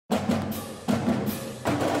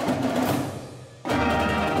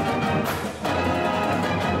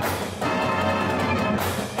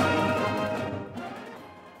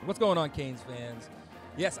going on, Canes fans?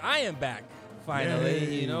 Yes, I am back, finally.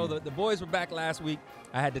 Yay. You know, the boys were back last week.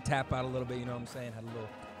 I had to tap out a little bit, you know what I'm saying? Had a little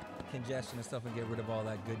congestion and stuff and get rid of all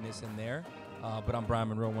that goodness in there. But I'm Brian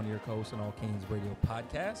Monroe, one of your co-hosts on All Canes Radio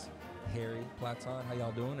Podcast. Harry Platon, how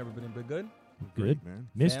y'all doing? Everybody been good? Good, man.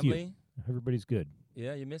 Missed Family? you. Everybody's good.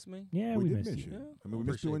 Yeah, you miss me? Yeah, we we did missed miss you. you. Yeah, I mean, we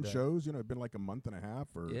missed doing appreciate that. shows. You know, it's been like a month and a half,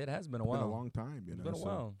 or Yeah, it has been a it's while. been a long time. You It's know, been a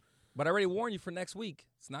while. But I already warned you for next week.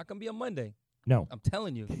 It's not going to be a Monday. No, I'm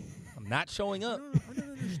telling you. I'm not showing up. I don't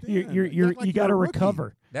understand. you got to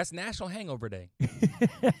recover. That's National Hangover Day.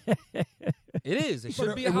 It is. It should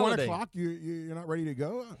But be a at holiday. 1 o'clock, you're not ready to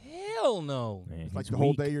go. Hell no. Man, It's like he's the whole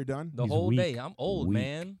weak. day you're done. The He's whole weak. day. I'm old, Weak.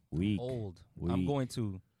 man. Weak. Old. I'm Weak. going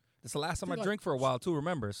to. It's the last time I See, like- drink for a while, too,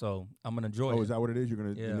 remember? So I'm going to enjoy Oh, it. is that what it is? You're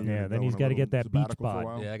gonna. Yeah. and then Yeah, you're then go he's on a gotta little get that beach sabbatical for a bod.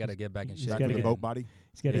 while? Yeah, I got to get back in He's shape. Back gotta to the get- boat body.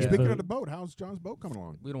 He's got to Yeah. get Speaking the, of the boat, how's John's boat coming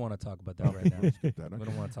along? We don't want to talk about that right now. Let's get that, We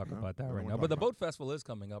don't want to talk No, about that I don't right wanna now. talk But the about boat festival is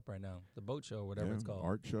coming up right now. The boat show, whatever Yeah, it's called.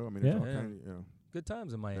 art show. I mean, Yeah. it's all Yeah. kind of, Good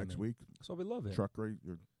times in Miami. next week. So we love it. Truck race.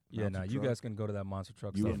 Yeah, now you guys can go to that monster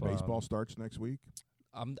truck You stuff. and baseball starts next week.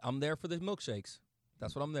 I'm there for the milkshakes.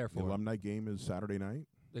 That's what I'm there The for. alumni game is Saturday night.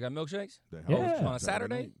 They got milkshakes? The Yeah. Hell's On a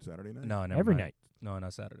Saturday? Saturday night. No, never every mind. night. No,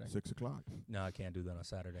 not Saturday. 6 o'clock. No, I can't do that on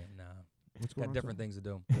Saturday. Nah. What's going Got on? different things to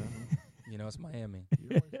do. You know, it's Miami.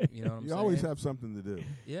 You always, You know what I'm you saying? always have something to do.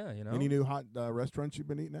 Yeah, you know. Any new hot restaurants you've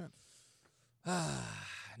been eating at?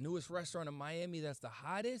 Newest restaurant in Miami that's the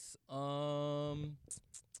hottest?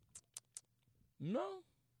 No.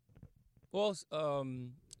 Well,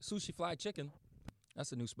 Sushi Fried Chicken.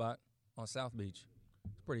 That's a new spot on South Beach.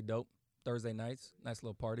 It's pretty dope. Thursday nights, nice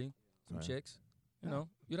little party, some Right. chicks. You know,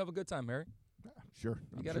 you'd have a good time, Harry. Sure.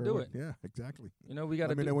 I'm gotta sure do would. it. Yeah, exactly. You know, we got to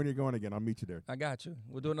Let me do. know when you're going again. I'll meet you there. I got you.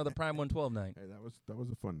 We'll do another Prime 112 night. Hey, that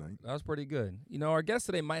was a fun night. That was pretty good. You know, our guest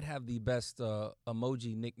today might have the best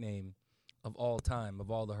emoji nickname of all time,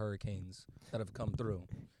 of all the hurricanes that have come through.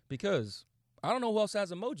 Because I don't know who else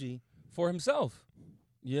has emoji for himself.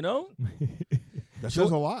 You know? That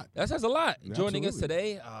says a lot. That says a lot. Joining us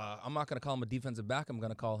Absolutely. today, I'm not going to call him a defensive back. I'm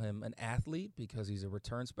going to call him an athlete because he's a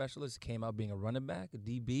return specialist. Came out being a running back, a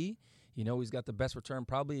DB. You know, he's got the best return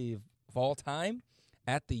probably of all time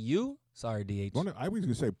at the U. Sorry, DH. I was going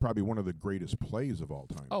to say probably one of the greatest plays of all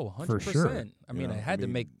time. Oh, 100%. For sure. I mean, Yeah, I had I to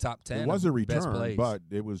mean, make top 10. It was a of best return, plays. but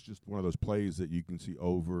it was just one of those plays that you can see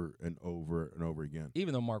over and over and over again.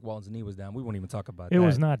 Even though Mark Walton's knee was down, we won't even talk about It that.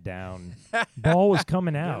 was not down. Ball was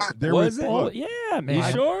coming out. There Was it? Ball, look, yeah, man.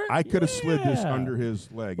 You sure? I could have slid this Yeah. under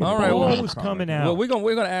his leg. All and right, the well- ball Ball was caught coming it. out. Well,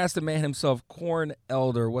 we're gonna ask the man himself, Corn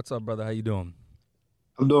Elder. What's up, brother? How you doing?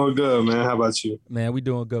 I'm doing good, man. How about you? Man, we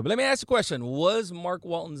doing good. But let me ask you a question. Was Mark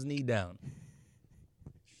Walton's knee down?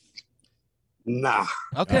 Nah.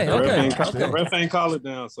 Okay, Ref ain't call it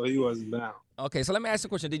down, so he wasn't down. Okay, so let me ask you a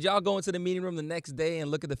question. Did y'all go into the meeting room the next day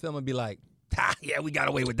and look at the film and be like, yeah, we got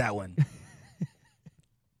away with that one?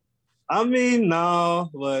 I mean, no,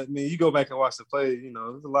 but I mean, you go back and watch the play. You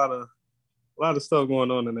know, there's a lot of stuff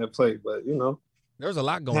going on in that play, but you know, There's a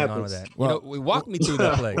lot going on with Happens. that. Well- Walk me through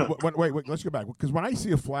that play. Wait, let's go back. Because when I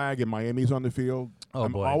see a flag and Miami's on the field, Oh,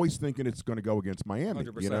 I'm boy. always thinking it's going to go against Miami,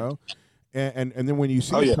 100%. you know? And then when you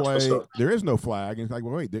see Oh, a yeah, for play, sure. there is no flag. And it's like,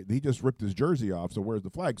 well, wait, he just ripped his jersey off, so where's the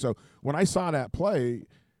flag? So when I saw that play,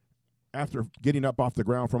 after getting up off the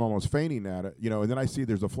ground from almost fainting at it, you know, and then I see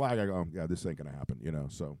there's a flag, I go, oh, yeah, this ain't going to happen, you know?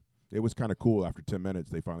 So it was kind of cool. After 10 minutes,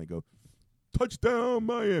 they finally go, touchdown,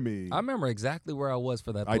 Miami. I remember exactly where I was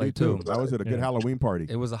for that play, I do too. I was at a good Yeah. Halloween party.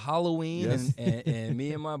 It was a Halloween, Yes. and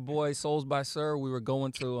me and my boy Souls by Sir, we were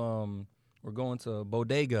going to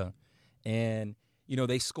Bodega, and you know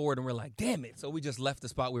they scored, and we're like, damn it! So we just left the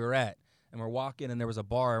spot we were at, and we're walking, and there was a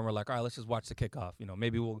bar, and we're like, all right, let's just watch the kickoff. You know,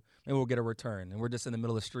 maybe we'll get a return, and we're just in the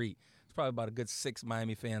middle of the street. It's probably about a good 6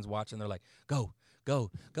 Miami fans watching. They're like, go, go,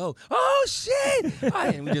 go! Oh shit!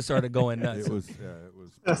 And we just started going nuts. It was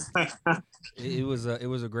It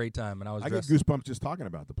was a great time, and I was I get dressed. goosebumps just talking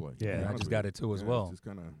about the play. Yeah, to be I honest just with got you. it too as Yeah, well. it's just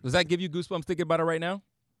kinda, Does that give you goosebumps thinking about it right now?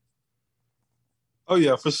 oh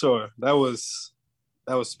yeah, for sure. That was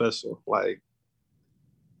special. Like,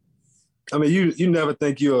 I mean, you never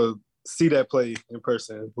think you'll see that play in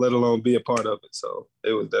person, let alone be a part of it. So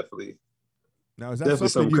it was definitely. now, is that Definitely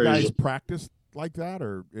something you something guys crazy. practice like that,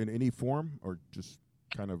 or in any form, or just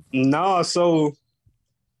kind of? No, so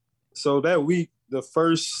that week, the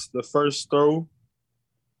first throw,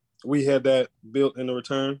 we had that built in the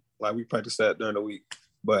return. Like we practiced that during the week.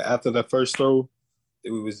 But after that first throw,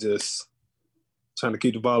 it was just trying to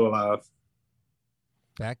keep the ball alive.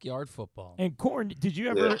 Backyard football. And Corn, did you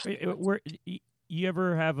ever you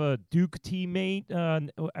ever have a Duke teammate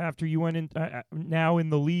after you went in now in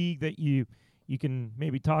the league that you you can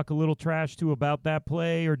maybe talk a little trash to about that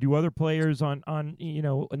play, or do other players on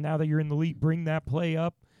now that you're in the league bring that play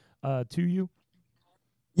up to you?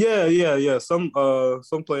 Yeah. Some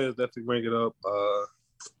players definitely bring it up.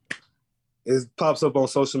 It pops up on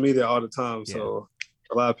social media all the time, so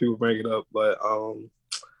a lot of people bring it up. But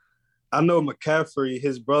I know McCaffrey,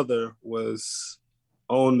 his brother, was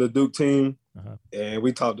on the Duke team, and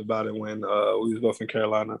we talked about it when we was both in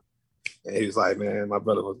Carolina. And he was like, "Man, my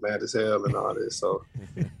brother was mad as hell and all this." So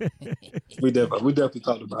we definitely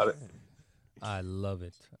talked about it. I love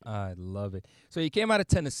it. So you came out of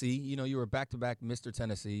Tennessee. You know, you were back-to-back Mr.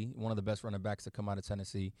 Tennessee, one of the best running backs to come out of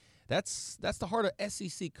Tennessee. That's the heart of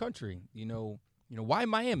SEC country. You know, why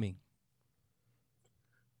Miami?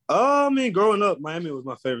 I mean, growing up, Miami was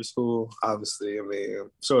my favorite school. Obviously, I mean,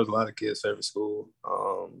 I'm sure it was a lot of kids' favorite school.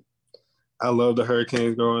 I loved the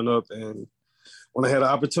Hurricanes growing up, and when I had the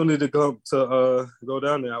opportunity to go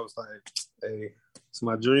down there, I was like, "Hey, it's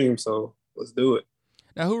my dream, so let's do it."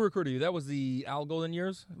 Now, who recruited you? That was the Al Golden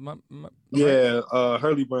years? Yeah,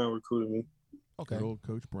 Hurley Brown recruited me. Okay. Good old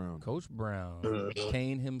Coach Brown. Coach Brown,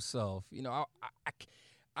 Kane himself. You know,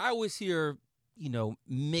 I always hear,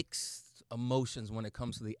 mixed emotions when it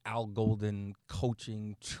comes to the Al Golden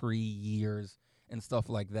coaching tree years and stuff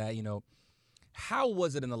like that. You know, how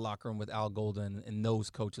was it in the locker room with Al Golden and those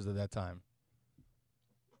coaches at that time?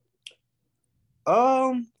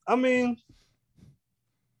 I mean,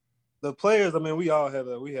 the players. I mean, we all had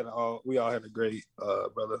a great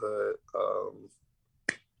brotherhood.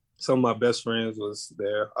 Some of my best friends was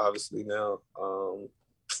there, obviously now.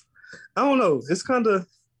 I don't know. It's kind of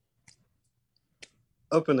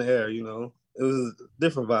up in the air, you know. It was a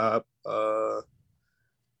different vibe.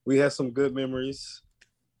 We had some good memories.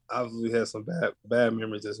 Obviously, we had some bad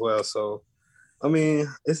memories as well. So, I mean,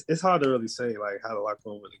 it's hard to really say like how the locker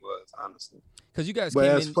room really was, honestly. Because you guys, but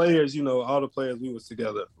as players, all the players, we was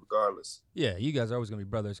together regardless. Yeah, you guys are always gonna be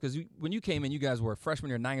brothers. Because when you came in, you guys were freshman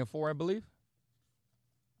year 9-4, I believe.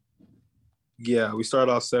 Yeah, we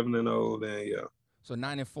started off 7-0, then yeah. So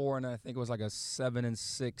 9-4, and I think it was like a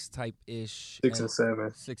 7-6 type ish.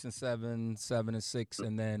 6-7. 6-7, 7-6,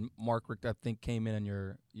 and then Mark Richt, I think, came in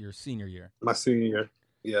your senior year. My senior year,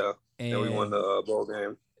 yeah. And we won the bowl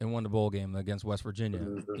game. And won the bowl game against West Virginia.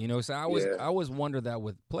 Mm-hmm. So I always wonder that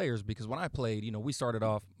with players, because when I played, we started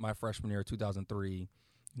off my freshman year, 2003,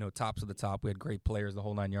 tops of the top. We had great players the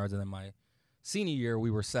whole 9 yards, and then my senior year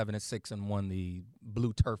we were 7-6 and won the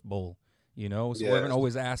Blue Turf Bowl. So everyone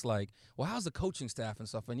always asks, like, well, how's the coaching staff and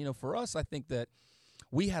stuff? And, for us, I think that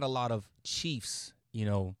we had a lot of chiefs,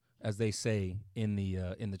 as they say in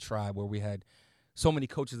the tribe, where we had so many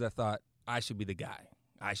coaches that thought, I should be the guy.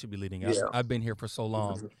 I should be leading us. I've been here for so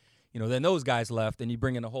long. Then those guys left, and you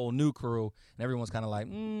bring in a whole new crew, and everyone's kind of like,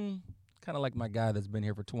 kind of like my guy that's been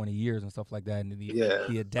here for 20 years and stuff like that, and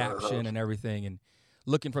the adaptation and everything. And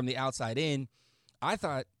looking from the outside in, I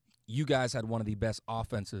thought you guys had one of the best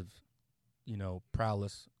offensive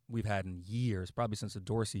prowess we've had in years, probably since the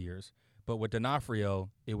Dorsey years. But with D'Onofrio,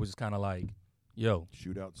 it was just kind of like, yo,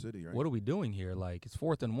 shootout city, right? What are we doing here? Like, it's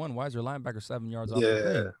 4th and 1. Why is your linebacker 7 yards off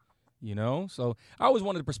the thing? So I always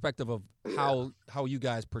wanted the perspective of how you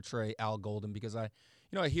guys portray Al Golden, because I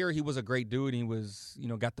hear he was a great dude. He was,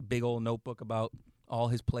 got the big old notebook about all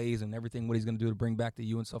his plays and everything, what he's going to do to bring back to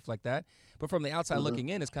you and stuff like that. But from the outside looking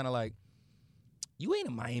in, it's kind of like, you ain't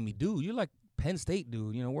a Miami dude. You're like Penn State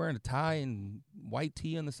dude, wearing a tie and white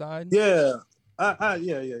tee on the side. Yeah.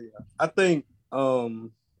 Yeah. I think,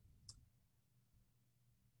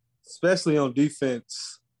 especially on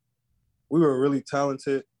defense, we were really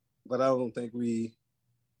talented, but I don't think we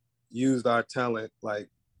used our talent at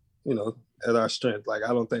our strength. Like, I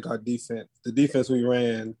don't think the defense we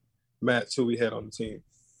ran matched who we had on the team.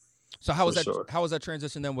 So how was that? Sure. How was that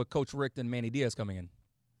transition then with Coach Richt and Manny Diaz coming in?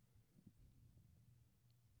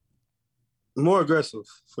 More aggressive,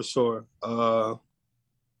 for sure.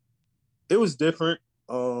 It was different.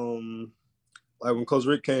 Like when Coach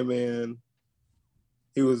Richt came in,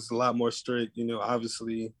 he was a lot more strict.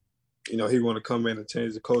 Obviously, he wanted to come in and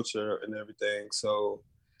change the culture and everything. So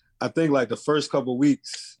I think like the first couple of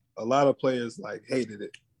weeks, a lot of players like hated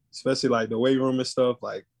it, especially like the weight room and stuff.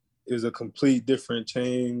 Like it was a complete different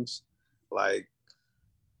change. Like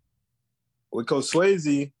with Coach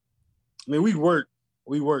Swayze, I mean, we worked,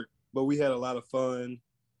 but we had a lot of fun.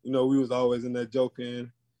 We was always in there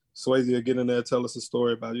joking. Swayze would get in there, tell us a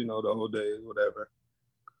story about, the old days, whatever.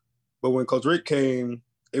 But when Coach Richt came,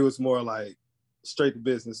 it was more like straight to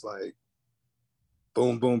business, like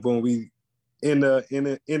boom, boom, boom. We in and out. You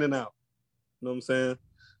know what I'm saying?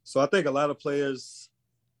 So I think a lot of players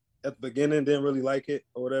at the beginning didn't really like it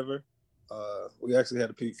or whatever. We actually had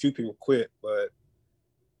a few people quit, but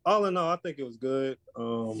all in all, I think it was good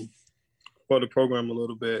for the program a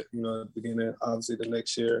little bit. You know, at the beginning, obviously the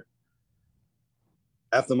next year,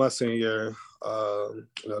 after my senior year,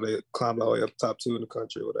 you know, they climbed all the way up top 2 in the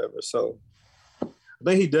country or whatever. So I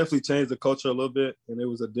think he definitely changed the culture a little bit, and it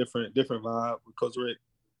was a different vibe with Coach Richt.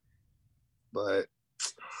 But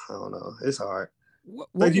I don't know, it's hard. What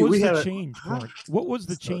was the change, Corn? What was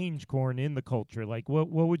the change, Corn, in the culture? Like, what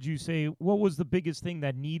would you say? What was the biggest thing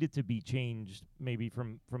that needed to be changed, maybe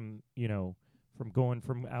from going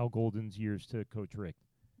from Al Golden's years to Coach Richt?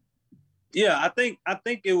 Yeah, I think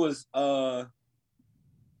it was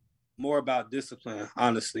more about discipline.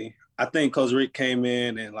 Honestly, I think Coach Richt came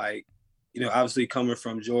in and, like, you know, obviously coming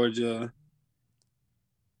from Georgia,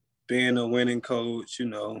 being a winning coach, you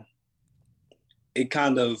know, it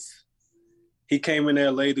kind of. He came in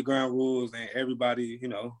there, laid the ground rules, and everybody, you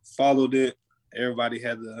know, followed it. Everybody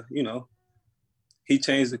had the, you know, he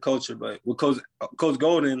changed the culture. But with Coach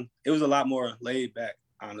Golden, it was a lot more laid back,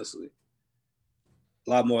 honestly. A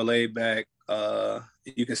lot more laid back.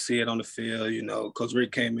 You can see it on the field. You know, Coach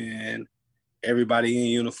Richt came in, everybody in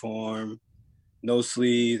uniform, no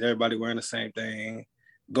sleeves, everybody wearing the same thing.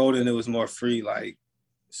 Golden, it was more free, like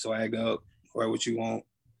swag up, wear what you want.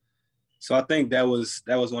 So I think that was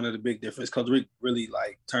one of the big differences. Coach Richt really,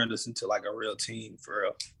 like, turned us into, like, a real team for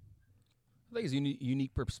real. I think it's a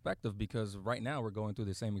unique perspective because right now we're going through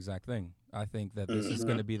the same exact thing. I think that this is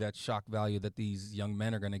going to be that shock value that these young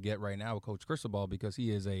men are going to get right now with Coach Cristobal, because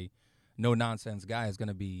he is a no-nonsense guy. It's going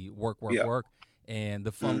to be work, and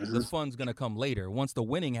the fun's going to come later. Once the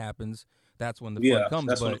winning happens, that's when the fun comes.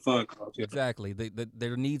 That's when the fun comes. Yeah. Exactly.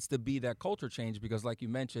 There needs to be that culture change because, like you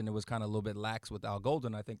mentioned, it was kind of a little bit lax with Al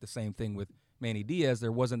Golden. I think the same thing with Manny Diaz.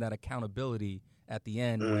 There wasn't that accountability at the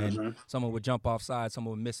end when someone would jump offside,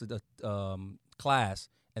 someone would miss a class,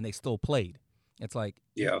 and they still played. It's like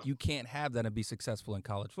you can't have that and be successful in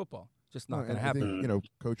college football. Just not going to happen. I think, you know,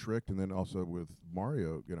 Coach Richt, and then also with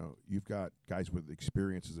Mario, you know, you've got guys with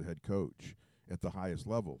experience as a head coach at the highest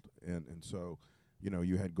level, and so. You know,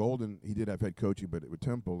 you had Golden. He did have head coaching, but with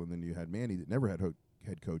Temple, and then you had Manny that never had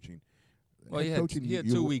head coaching. Well, he had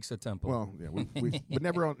 2 weeks at Temple. Well, yeah, we but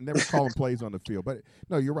never calling plays on the field. But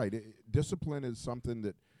no, you're right. Discipline is something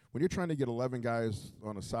that when you're trying to get 11 guys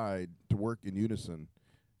on a side to work in unison,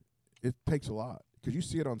 it takes a lot. Because you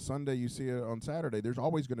see it on Sunday, you see it on Saturday. There's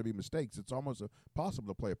always going to be mistakes. It's almost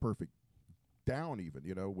impossible to play a perfect down, even,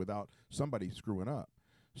 you know, without somebody screwing up.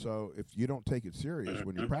 So if you don't take it serious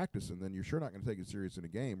when you're practicing, then you're sure not going to take it serious in a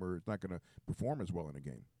game, or it's not going to perform as well in a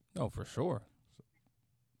game. Oh, for sure.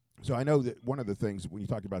 So I know that one of the things when you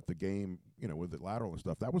talked about the game, you know, with the lateral and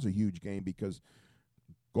stuff, that was a huge game because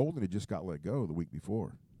Golden had just got let go the week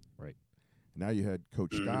before. Right. Now you had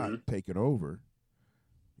Coach Scott taking over.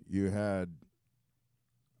 You had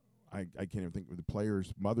I can't even think of the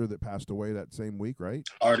player's mother that passed away that same week, right?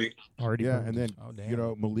 Artie. Yeah, and then you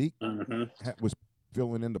know, Malik was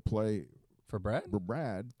filling in to play for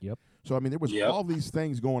Brad. Yep. So I mean, there was all these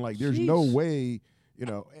things going. Like, there's no way, you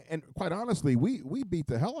know. And quite honestly, we beat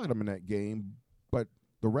the hell out of them in that game, but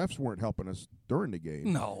the refs weren't helping us during the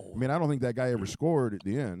game. No. I mean, I don't think that guy ever scored at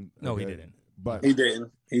the end. No, he didn't. But he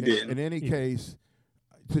didn't. In any case,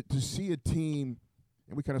 to see a team,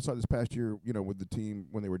 and we kind of saw this past year, you know, with the team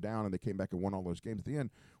when they were down and they came back and won all those games at the end,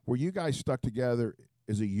 where you guys stuck together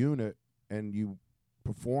as a unit and you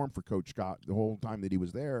performed for Coach Scott the whole time that he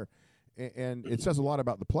was there. And it says a lot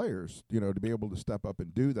about the players, you know, to be able to step up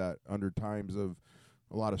and do that under times of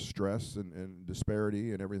a lot of stress and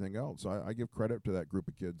disparity and everything else. So I give credit to that group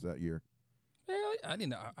of kids that year.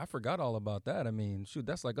 I forgot all about that. I mean, shoot,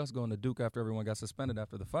 that's like us going to Duke after everyone got suspended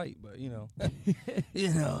after the fight. But you know,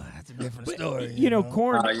 that's a different story. You know,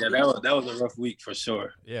 Corn. Yeah, that was a rough week for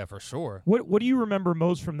sure. Yeah, for sure. What do you remember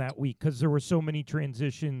most from that week? Because there were so many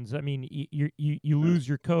transitions. I mean, you lose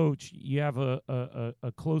your coach. You have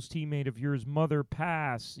a close teammate of yours' mother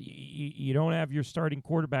pass. You don't have your starting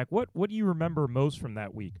quarterback. What do you remember most from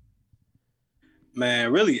that week?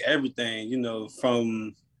 Man, really everything. You know,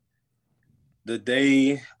 from the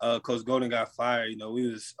day Coach Golden got fired, you know,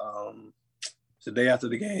 we was the day after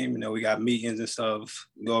the game, you know, we got meetings and stuff,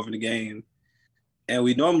 go over the game. And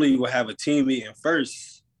we normally would have a team meeting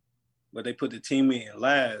first, but they put the team meeting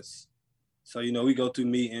last. So, you know, we go through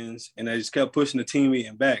meetings and they just kept pushing the team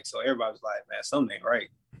meeting back. So everybody was like, man, something ain't right.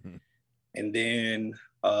 And then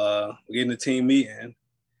we get in the team meeting,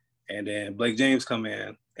 and then Blake James come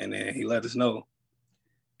in, and then he let us know.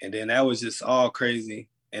 And then that was just all crazy.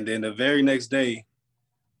 And then the very next day,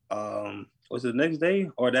 was it the next day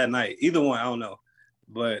or that night? Either one, I don't know.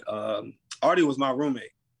 But Artie was my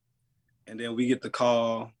roommate. And then we get the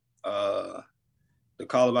call, the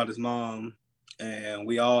call about his mom, and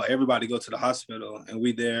everybody go to the hospital, and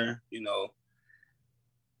we there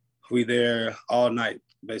all night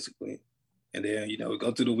basically, and then we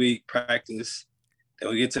go through the week, practice, then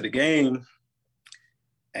we get to the game,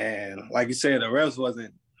 and like you said, the refs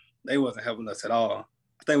wasn't helping us at all.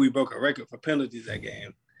 I think we broke a record for penalties that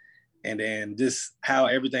game, and then just how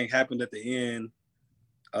everything happened at the end,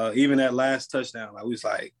 even that last touchdown,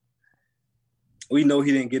 like we know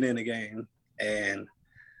he didn't get in the game. And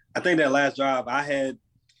I think that last drive, I had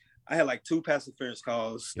like 2 pass interference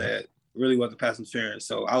calls that really wasn't pass interference.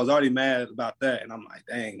 So I was already mad about that. And I'm like,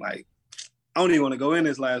 dang, like, I don't even want to go in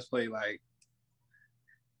this last play. Like,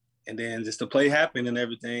 and then just the play happened and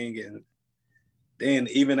everything. And then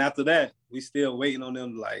even after that, we still waiting on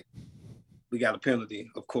them to, like, we got a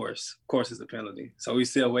penalty, of course. Of course it's a penalty. So we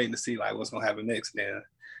still waiting to see, like, what's going to happen next. Then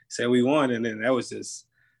said we won. And then that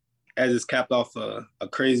just capped off a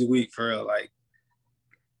crazy week for real. Like,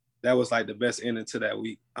 that was like the best ending to that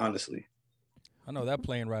week, honestly. I know that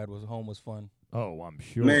plane ride home was fun. Oh, I'm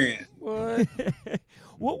sure. Man. What?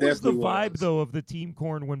 What was the vibe, though, of the team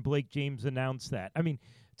corn when Blake James announced that? I mean,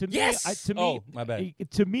 to me, my bad.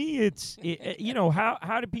 To me, it's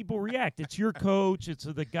how do people react? It's your coach. It's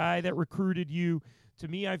the guy that recruited you. To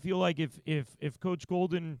me, I feel like if Coach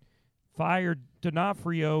Golden fired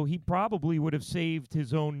D'Onofrio, he probably would have saved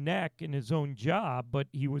his own neck and his own job. But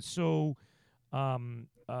he was so,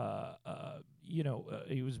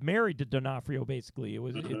 he was married to D'Onofrio. Basically,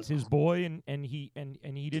 it's his boy, and he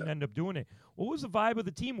didn't end up doing it. What was the vibe of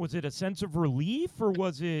the team? Was it a sense of relief, or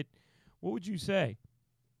was it? What would you say?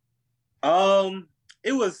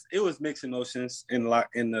 It was mixed emotions in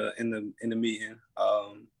the meeting.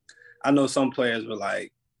 I know some players were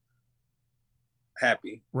like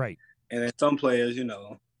happy, right, and then some players,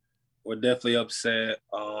 were definitely upset.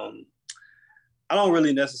 I don't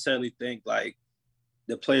really necessarily think like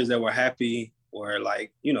the players that were happy were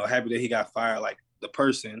like happy that he got fired, like the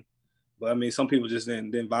person. But I mean, some people just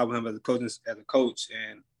didn't vibe with him as a coach,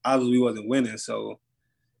 and obviously we wasn't winning, so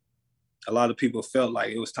a lot of people felt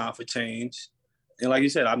like it was time for change. And like you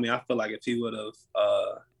said, I mean, I feel like if he would have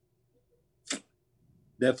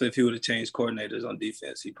changed coordinators on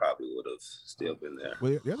defense, he probably would have still been there.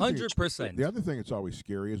 Well, 100%. The other thing that's always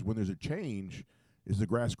scary is when there's a change, is the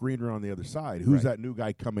grass greener on the other side? Who's that new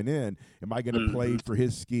guy coming in? Am I going to play for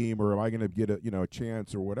his scheme, or am I going to get a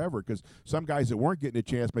chance or whatever? Because some guys that weren't getting a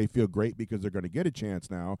chance may feel great because they're going to get a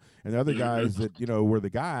chance now, and the other guys that were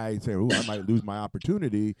the guys saying, "Ooh, I might lose my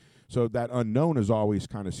opportunity." So that unknown is always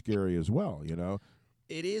kind of scary as well.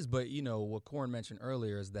 It is, but what Corn mentioned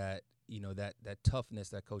earlier is that that toughness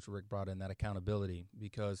that Coach Richt brought in, that accountability,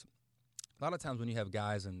 because a lot of times when you have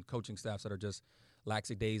guys and coaching staffs that are just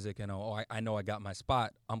lackadaisic and I know I got my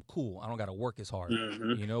spot, I'm cool, I don't got to work as hard,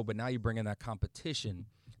 but now you bring in that competition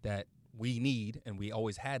that we need and we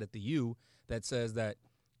always had at the U, that says that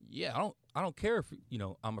I don't care if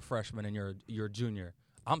I'm a freshman and you're a junior,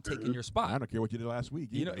 I'm taking your spot. I don't care what you did last week.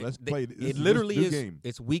 Let's play. It literally is. Game.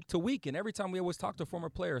 It's week to week, and every time we always talk to former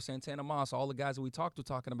players, Santana Moss, all the guys that we talked to,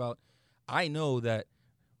 talking about, I know that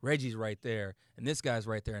Reggie's right there and this guy's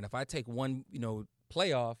right there, and if I take one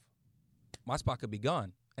playoff, my spot could be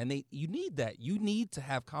gone. And you need that. You need to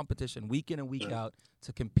have competition week in and week out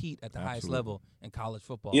to compete at the highest level in college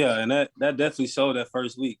football. Yeah, and that definitely showed that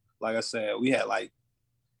first week. Like I said, we had like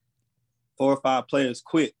 4 or 5 players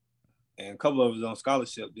quit, and a couple of us on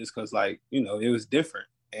scholarship just because, like, it was different,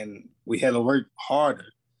 and we had to work harder.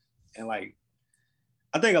 And like,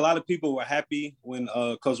 I think a lot of people were happy when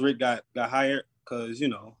Coach Richt got hired because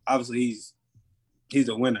obviously he's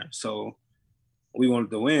a winner, so we wanted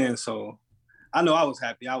to win. So I know I was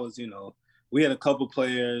happy. I was, we had a couple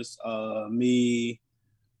players, me,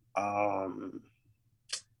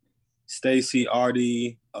 Stacy,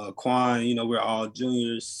 Artie, Quan, we're all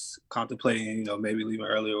juniors contemplating, maybe leaving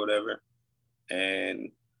early or whatever.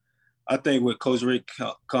 And I think with Coach Richt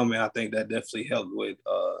coming, I think that definitely helped with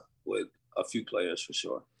a few players for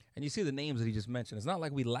sure. And you see the names that he just mentioned. It's not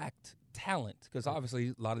like we lacked talent, because obviously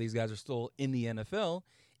a lot of these guys are still in the NFL.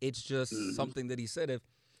 It's just something that he said, if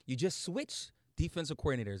you just switch defensive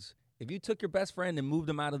coordinators, if you took your best friend and moved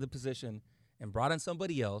him out of the position and brought in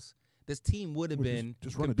somebody else, this team would have been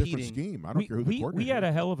just run a different scheme. I don't care who the coordinator is. We had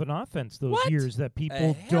a hell of an offense those What? years that people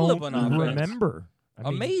A hell of don't an offense. remember. I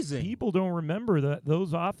mean, Amazing. people don't remember that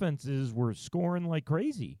those offenses were scoring like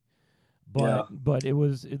crazy. But it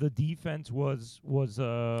was the defense was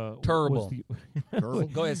terrible. Terrible?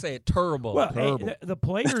 Go ahead, say it. Terrible. Well, Terrible. hey,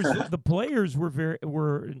 the players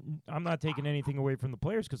were. I'm not taking anything away from the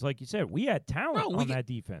players because, like you said, we had talent on that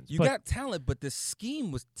defense. You got talent, but the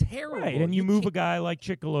scheme was terrible. Right, and you move a guy like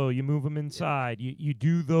Chicolo, you move him inside. You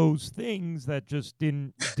do those things that just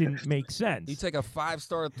didn't make sense. You take a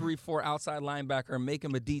 5-star 3-4 outside linebacker and make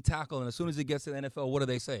him a D tackle, and as soon as he gets to the NFL, what do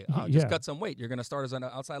they say? Oh, just cut some weight. You're going to start as an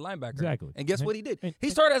outside linebacker. Exactly. And guess what he did? He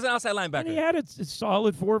started as an outside linebacker. And he had a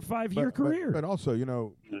solid 4 or 5 year career. But also,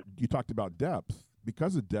 you talked about depth.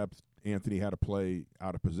 Because of depth, Anthony had to play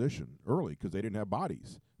out of position early because they didn't have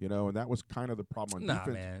bodies. And that was kind of the problem on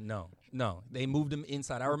defense. Man, no. They moved him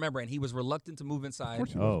inside. I remember, and he was reluctant to move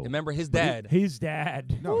inside. Remember his dad. His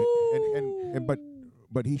dad. No,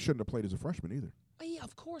 but he shouldn't have played as a freshman either. Yeah,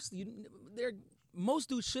 of course. Most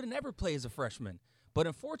dudes should have never played as a freshman. But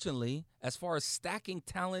unfortunately, as far as stacking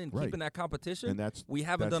talent and keeping that competition, we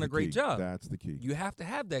haven't done a great job. That's the key. You have to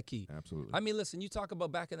have that key. Absolutely. I mean, listen, you talk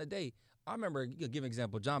about back in the day. I remember, give an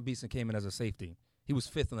example. John Beeson came in as a safety. He was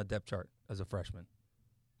 5th on the depth chart as a freshman,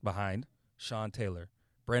 behind Sean Taylor,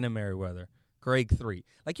 Brandon Merriweather, Greg 3.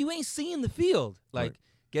 Like, you ain't seeing the field. Like,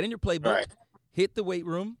 get in your playbook, hit the weight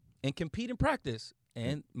room, and compete in practice.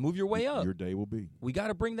 And move your way up. Your day will be. We got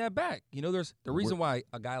to bring that back. There's the reason why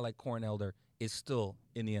a guy like Corn Elder is still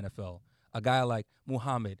in the NFL. A guy like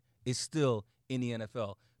Muhammad is still in the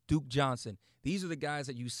NFL. Duke Johnson. These are the guys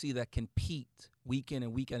that you see that compete week in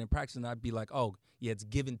and week out in practice, and I'd be like, oh, yeah, it's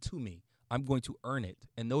given to me. I'm going to earn it.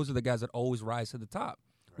 And those are the guys that always rise to the top.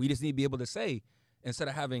 Right. We just need to be able to say, instead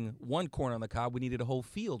of having one corner on the cob, we needed a whole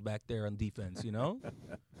field back there on defense,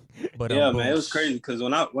 But man, it was crazy because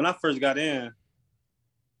when I first got in,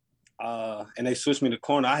 and they switched me to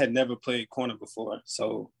corner, I had never played corner before.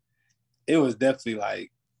 So it was definitely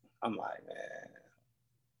like, I'm like, man,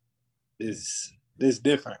 this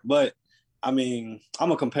different. But, I mean,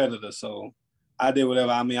 I'm a competitor, so I did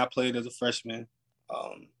whatever. I mean, I played as a freshman.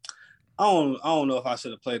 I don't know if I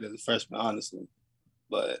should have played as a freshman, honestly.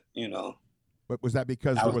 But, But was that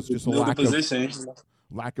because there was just a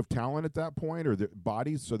lack of talent at that point, or the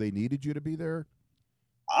bodies, so they needed you to be there?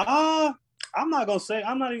 I'm not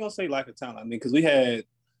even gonna say lack of talent. I mean, because we had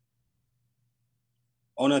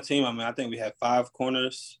on that team. I mean, I think we had 5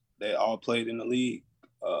 corners. They all played in the league.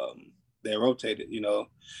 They rotated.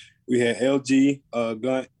 We had LG,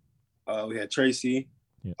 Gunt. We had Tracy,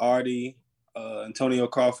 Artie, Antonio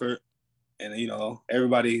Crawford, and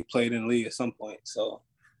everybody played in the league at some point. So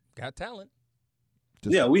got talent.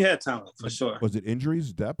 We had talent for sure. Was it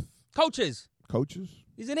injuries, depth, coaches?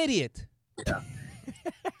 He's an idiot. Yeah.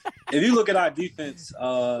 If you look at our defense,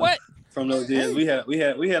 from those years, we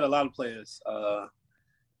had a lot of players.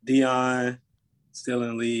 Dion, still in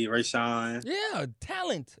the league. Rayshawn. Yeah,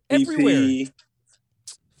 talent EP, everywhere.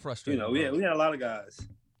 Frustrating. We had a lot of guys.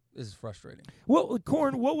 This is frustrating. Well,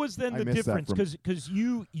 Corn, what was then the difference? Because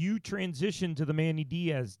you transitioned to the Manny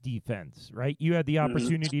Diaz defense, right? You had the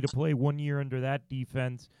opportunity to play 1 year under that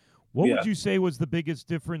defense. What would you say was the biggest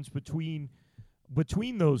difference between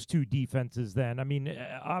those two defenses then? I mean,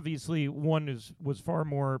 obviously one was far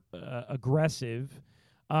more aggressive.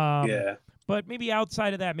 But maybe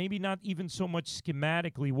outside of that, maybe not even so much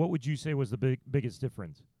schematically, what would you say was the biggest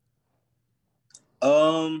difference?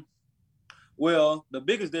 Well, the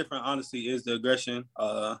biggest difference, honestly, is the aggression.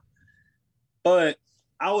 But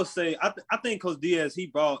I would say I think Coach Diaz he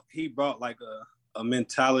brought like a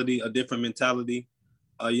mentality, a different mentality.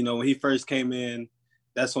 When he first came in,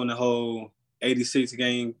 that's when the whole 86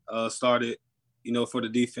 game started. For the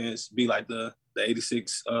defense, be like the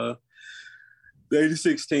 86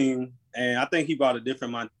 team, and I think he brought a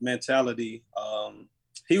different mentality.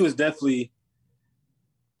 He was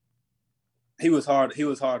hard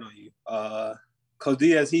on you. Coach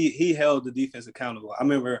Diaz, he held the defense accountable. I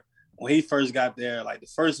remember when he first got there, like the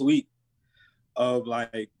first week of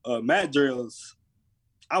mat drills,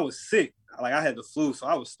 I was sick. Like I had the flu, so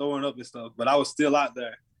I was throwing up and stuff, but I was still out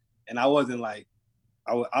there, and I wasn't I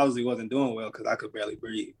obviously wasn't doing well because I could barely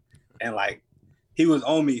breathe, and he was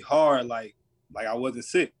on me hard, like I wasn't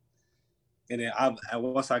sick. And then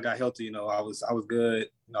once I got healthy, I was good.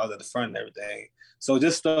 I was at the front and everything. So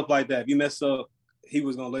just stuff like that. If you mess up, he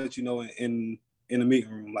was gonna let you know in the meeting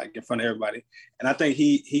room, like in front of everybody. And I think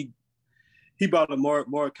he brought a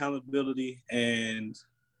more accountability, and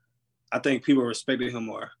I think people respected him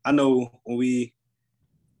more. I know a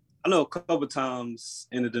couple of times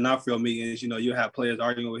in the D'Onofrio meetings, you have players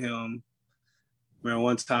arguing with him. Remember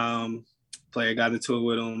one time, player got into it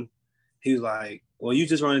with him. He was like, well, you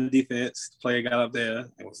just running defense. The player got up there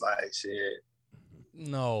and was like, shit.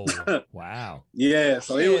 No. Wow. Yeah,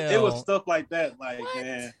 so it was Hell. stuff like that. Like, What?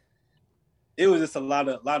 man, it was just a lot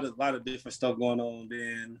of different stuff going on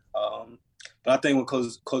then. But I think when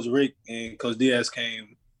Coach Richt and Coach Diaz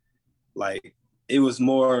came, like it was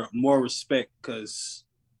more respect because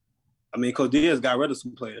I mean Coach Diaz got rid of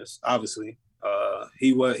some players. Obviously,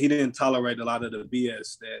 he didn't tolerate a lot of the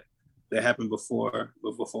BS that happened before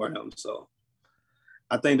him. So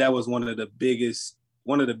I think that was one of the biggest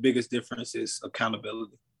differences,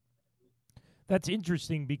 accountability. That's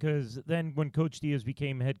interesting because then when Coach Diaz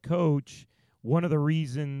became head coach, one of the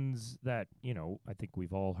reasons that, I think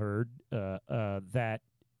we've all heard that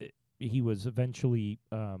he was eventually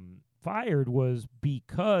fired was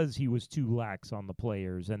because he was too lax on the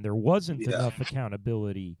players and there wasn't enough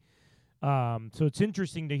accountability. So it's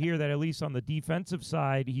interesting to hear that at least on the defensive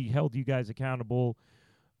side, he held you guys accountable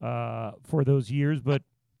for those years. But,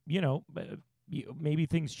 maybe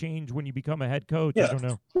things change when you become a head coach. Yeah. I don't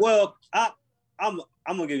know. Well, I'm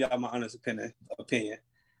gonna give y'all my honest opinion.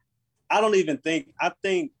 I don't even think. I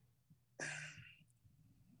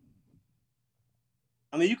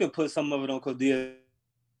mean, you can put some of it on Coach Diaz.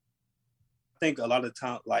 I think a lot of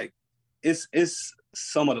time, like it's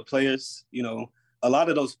some of the players. A lot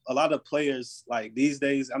of players like these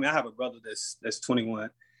days. I mean, I have a brother that's 21,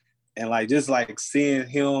 and like just like seeing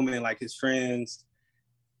him and like his friends.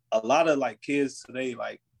 A lot of like kids today,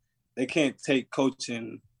 like they can't take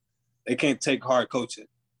coaching. They can't take hard coaching.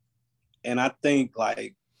 And I think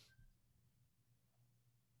like,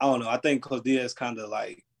 I don't know, I think Coach Diaz kind of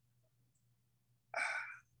like,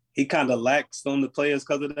 he kind of laxed on the players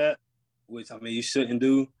because of that, which I mean, you shouldn't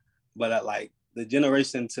do. But like the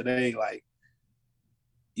generation today, like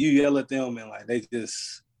you yell at them and like they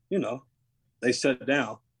just, they shut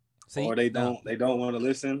down. See, or they don't want to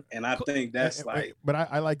listen. And I think that's like. But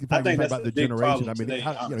I like the fact that's about the big generation. I mean, today,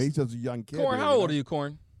 he's just a young kid. Corn, how old are you,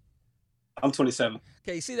 Corn? I'm 27.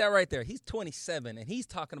 Okay, you see that right there? He's 27, and he's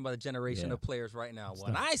talking about a generation of players right now.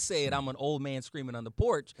 When I say it, I'm an old man screaming on the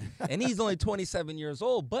porch, and he's only 27 years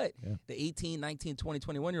old. But the 18, 19, 20,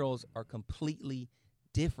 21-year-olds are completely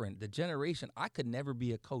different. The generation, I could never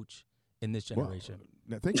be a coach in this generation. Well,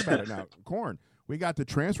 now think about it now. Corn, we got the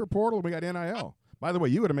transfer portal, and we got NIL. By the way,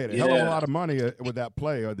 you would have made a hell of a lot of money with that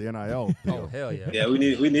play or the NIL deal. Oh, hell yeah. Yeah, we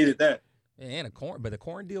needed that. And the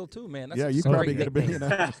corn deal too, man. That's you probably get a bit,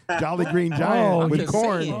 Jolly Green Giant with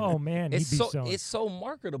corn. Saying, oh man, it's so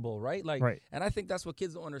marketable, right? Like, right. And I think that's what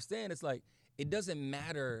kids don't understand. It's like it doesn't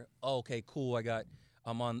matter. Oh, okay, cool.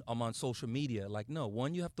 I'm on social media. Like, no,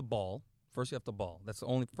 one, you have to ball. First, you have to ball. That's the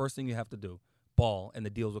only first thing you have to do. Ball, and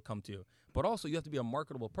the deals will come to you. But also, you have to be a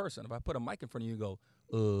marketable person. If I put a mic in front of you, go,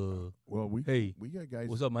 well, we got guys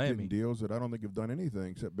what's up, Miami? getting deals that I don't think have done anything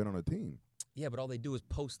except been on a team. Yeah, but all they do is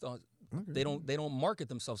post on. Okay. They don't market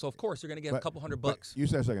themselves. So of course you're going to get a couple $100. You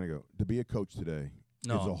said a second ago to be a coach today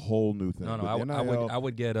is a No. whole new thing. No, With I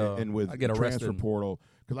would get and with I'd get transfer arrested. portal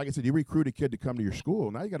because, like I said, you recruit a kid to come to your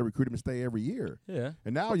school. Now you got to recruit him to stay every year. Yeah.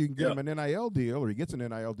 And now you can get him an NIL deal, or he gets an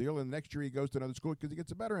NIL deal, and the next year he goes to another school because he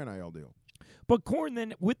gets a better NIL deal. But Corn,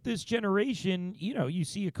 then with this generation, you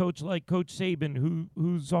see a coach like Coach Saban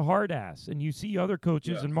who's a hard ass, and you see other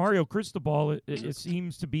coaches, and Mario Cristobal it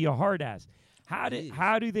seems to be a hard ass. How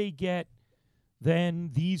do they get then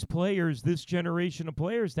these players, this generation of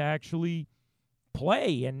players, to actually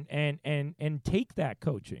play and take that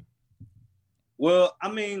coaching? Well, I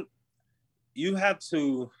mean, you have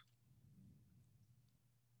to.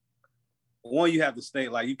 One, you have to stay.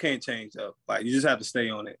 Like, you can't change up. Like, you just have to stay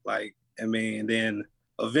on it. Like, I mean, then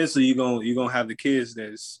eventually you're gonna have the kids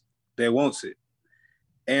that wants it.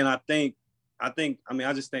 And I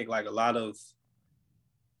just think like a lot of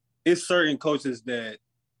it's certain coaches that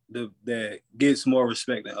gets more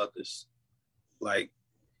respect than others. Like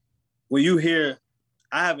when you hear,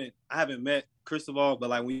 I haven't met Cristobal, but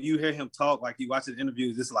like when you hear him talk, like you watch his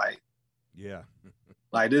interviews, it's like, yeah,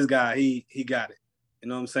 like this guy, he got it. You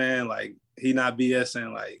know what I'm saying? Like he not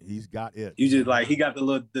BSing. Like he's got it. You just like he got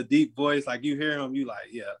the deep voice. Like you hear him, you like,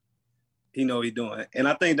 yeah, he know what he doing. And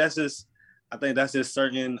I think that's just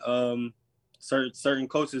certain certain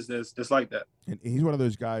coaches that's like that. And he's one of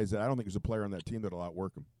those guys that I don't think there's a player on that team that'll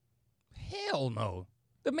outwork him. Hell no.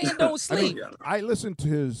 The man don't sleep. I listened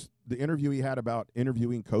to the interview he had about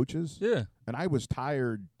interviewing coaches. Yeah. And I was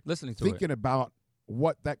tired listening to thinking about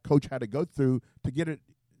what that coach had to go through to get it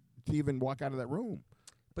to even walk out of that room.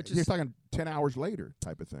 But he's talking 10 hours later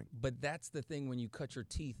type of thing. But that's the thing when you cut your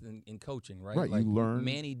teeth in coaching, right? Right, like you learn.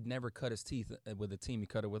 Manny never cut his teeth with a team. He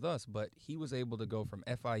cut it with us, but he was able to go from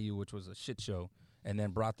FIU, which was a shit show, and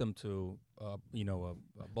then brought them to a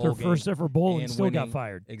bowl Their game. first ever bowl and still got winning.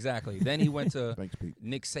 fired. Exactly. Then he went to Thanks, Pete.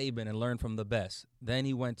 Nick Saban and learned from the best. Then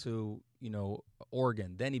he went to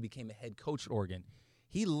Oregon. Then he became a head coach at Oregon.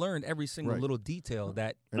 He learned every single Right. little detail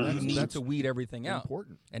that And you need that's to weed everything out.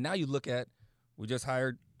 Important. And now you look at, we just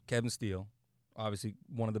hired Kevin Steele, obviously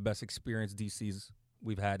one of the best experienced DCs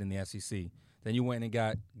we've had in the SEC. Then you went and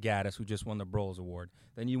got Gaddis, who just won the Broyles Award.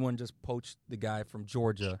 Then you went and just poached the guy from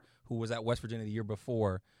Georgia, who was at West Virginia the year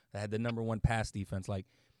before, that had the #1 pass defense. Like,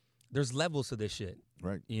 there's levels to this shit.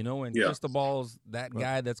 Right. And Yeah. Cristobal's that Well,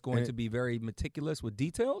 guy that's going and- to be very meticulous with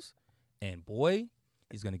details. And, boy,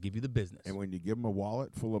 he's going to give you the business. And when you give him a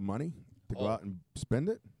wallet full of money to go Oh. out and spend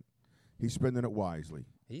it, he's spending it wisely.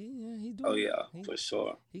 He's doing, Oh yeah, he- for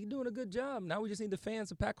sure. He's doing a good job. Now we just need the fans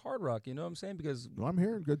to pack Hard Rock. You know what I'm saying? Because Well, I'm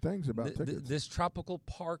hearing good things about tickets. this tropical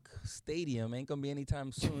park stadium ain't gonna be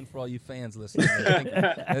anytime soon for all you fans listening.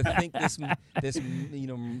 I think this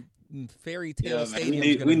fairy tale Yeah, man.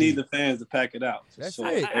 stadium. We need the fans to pack it out. For That's sure.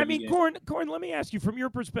 it. I Every mean, game. Corn, let me ask you from your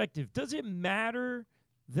perspective, does it matter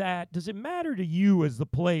to you as the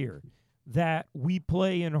player that we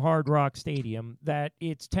play in Hard Rock Stadium, that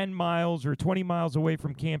it's 10 miles or 20 miles away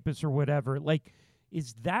from campus or whatever? Like,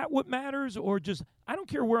 is that what matters, or just I don't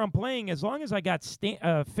care where I'm playing as long as I got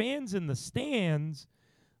fans in the stands?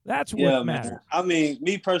 That's what matters. Man. I mean,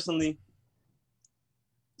 me personally,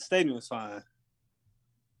 stadium is fine.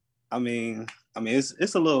 I mean,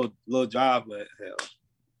 it's a little drive, but hell,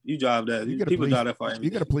 you drive that. You get a People police- drive that far. every You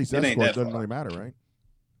get a day. police It ain't escort, that doesn't far. really matter, right?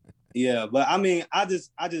 Yeah, but I mean, I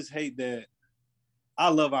just hate that. I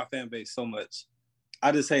love our fan base so much.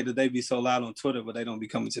 I just hate that they be so loud on Twitter, but they don't be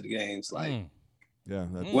coming to the games. Like Yeah.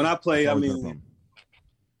 That's, when I play, that's I always been a mean, problem.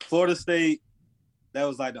 Florida State, that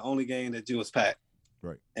was like the only game that you was packed.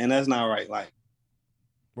 Right. And that's not right. Like,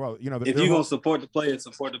 Well, if their you're whole, gonna support the players,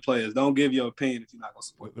 support the players. Don't give your opinion if you're not gonna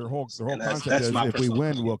support their them. whole And that's concept is my if we personal win,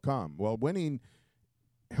 opinion. we'll come. Well, winning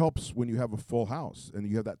helps when you have a full house and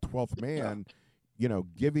you have that 12th man,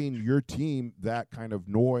 giving your team that kind of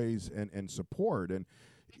noise and support. And,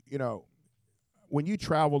 when you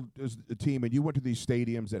traveled as a team and you went to these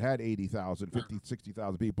stadiums that had 80,000, 50,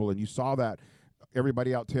 60,000 people, and you saw that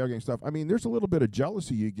everybody out tailgating stuff, I mean, there's a little bit of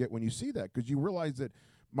jealousy you get when you see that because you realize that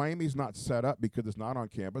Miami's not set up because it's not on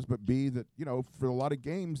campus, but B, that, for a lot of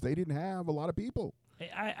games, they didn't have a lot of people.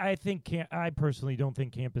 I personally don't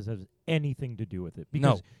think campus has anything to do with it No.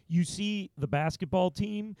 because you see the basketball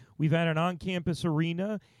team. We've had an on-campus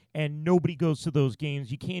arena, and nobody goes to those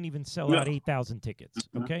games. You can't even sell out 8,000 tickets.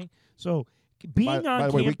 Okay, so being By on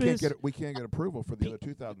the way, campus, we can't get approval for the other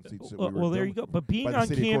 2,000 seats. That we were well, there you doing. go. But being by the on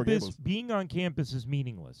city of Coral campus, Gables. is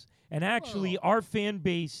meaningless. And actually, our fan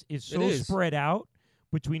base is so is. spread out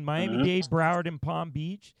between Miami-Dade, Broward, and Palm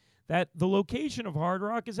Beach that the location of Hard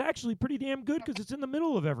Rock is actually pretty damn good because it's in the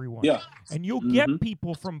middle of everyone. Yeah. And you'll get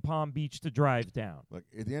people from Palm Beach to drive down. Look,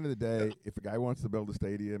 at the end of the day, if a guy wants to build a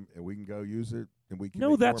stadium and we can go use it and we can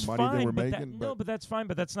No, make that's more money fine. than we're But making, but that's fine.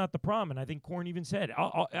 But that's not the problem. And I think Corn even said,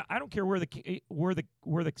 I don't care where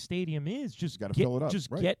the stadium is. Just gotta get, fill it up, just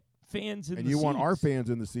right. get fans in and the you seats. want our fans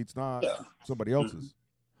in the seats, not somebody else's.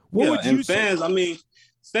 What would you and say? fans, I mean,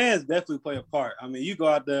 fans definitely play a part. I mean, you go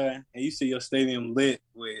out there and you see your stadium lit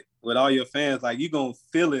with all your fans, like, you're going to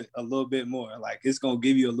feel it a little bit more. Like, it's going to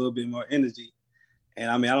give you a little bit more energy.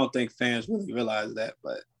 And, I mean, I don't think fans really realize that.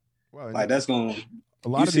 But, Well, like, that's going to – a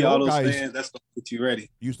lot you of see the all old those guys fans, that's going to get you ready.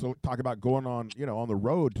 used to talk about going on the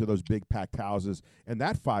road to those big packed houses, and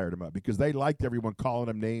that fired them up because they liked everyone calling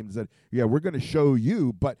them names that, yeah, we're going to show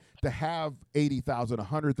you. But to have 80,000,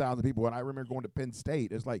 100,000 people, and I remember going to Penn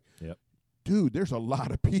State, it's like, dude, there's a lot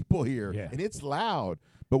of people here, and it's loud.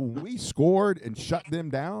 But when we scored and shut them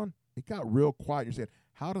down, it got real quiet. You're saying,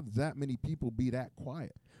 how did that many people be that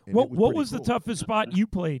quiet? And What was pretty the cool. toughest spot you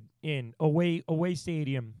played in away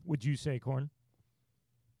stadium? Would you say, Corn?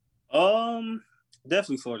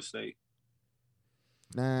 Definitely Florida State.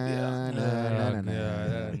 Nah.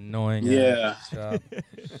 That annoying. Yeah.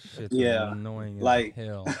 Shit's Yeah. annoying as Like,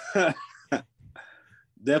 hell.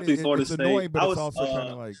 definitely Florida it's State. annoying, but I it's was, also kind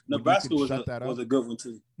of like Nebraska was shut that up. a good one,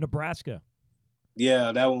 too. Nebraska.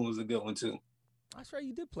 Yeah, that one was a good one, too. That's right.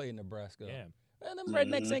 You did play in Nebraska. Yeah. Man, them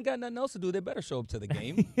rednecks ain't got nothing else to do. They better show up to the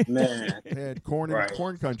game. Man. They had corn in Right.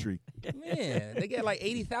 corn country. Man, they get like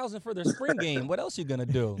 80,000 for their spring game. What else you gonna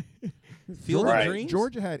do? Field Right. of Dreams.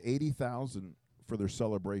 Georgia had 80,000 for their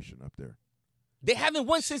celebration up there. They haven't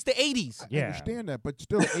won since the 80s. I Yeah. understand that, but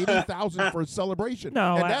still 80,000 for a celebration.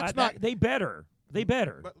 No, and that's not. they better. They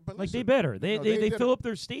better. But Like, they listen, better. They did fill it. up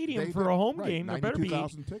their stadium They for did- a home right, game. There better be.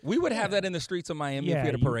 92,000 tickets. We would have that in the streets of Miami if we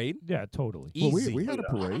had a parade. Yeah, totally. Well, Easy. we had a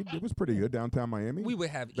parade. It was pretty good downtown Miami. We would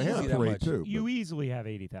have They had easy a that parade much. too. You easily have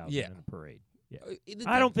 80,000 Yeah. in a parade. Yeah. It-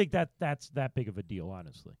 I don't think that's that big of a deal,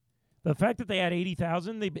 honestly. The fact that they had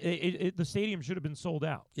 80,000, the stadium should have been sold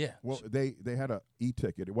out. Yeah. Well, they had a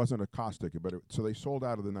e-ticket. It wasn't a cost ticket, but so they sold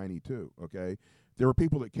out of the 92. Okay, there were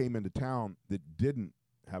people that came into town that didn't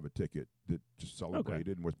have a ticket that just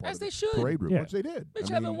celebrated and was part As of they the should. parade route, Yeah. which they did. Bitch,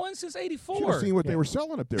 I haven't mean, won since you should '84. have seen what Yeah. they were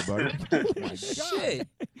selling up there, buddy. Oh my God. Shit.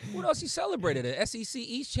 What else you celebrated? A SEC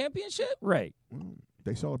East championship? Right. Well,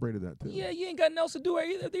 they celebrated that too. Yeah, you ain't got nothing else to do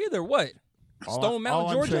either. What? Stone Mountain,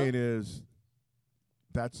 all Georgia? I'm saying is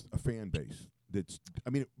that's a fan base.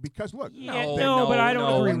 Because look, Yeah, No, but I don't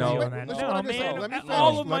no, agree no, with you on no. that. Listen No, what I said. man, Let me all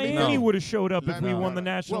finish. of Let me Miami finish. would have showed up if we No, won the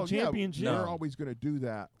no. national Well, yeah, championship. They're always going to do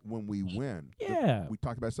that when we win. Yeah. We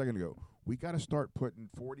talked about a second ago. We got to start putting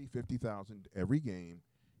 40, 50,000 every game,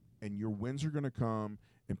 and your wins are going to come,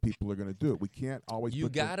 and people are going to do it. We can't always. You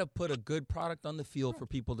got to put a good product on the field for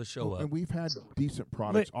people to show up. And we've had decent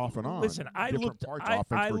products off and on. Listen, I different looked. parts, I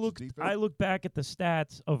offense versus looked. defense. I looked back at the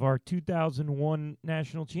stats of our 2001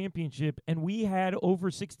 national championship, and we had over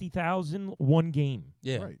 60,000 one game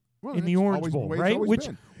Yeah. Right. Well, in the that's Orange always Bowl, the way it's right? always Which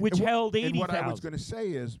been. which And held And what I was 80,000. going to say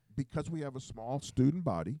is because we have a small student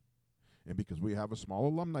body and because we have a small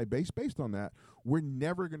alumni base based on that, we're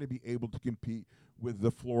never going to be able to compete with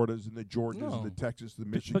the Floridas and the Georgias and the Texas, the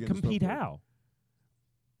Michigans. But compete and so forth. how?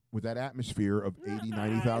 With that atmosphere of 80,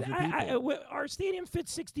 90,000 people. Our stadium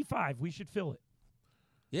fits 65. We should fill it.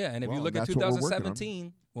 Yeah, and if Well, you look at that's what we're working on.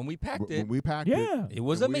 2017, when we packed When it, we packed Yeah. it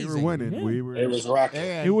was and amazing. we were winning. Yeah. We were, It was rocking.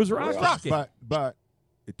 and- It was rocking. But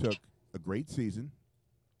it took a great season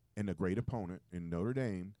and a great opponent in Notre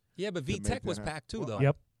Dame. Yeah, but to make VTech that was happen. packed too, Well, though.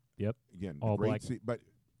 Yep. Again, All a great black. but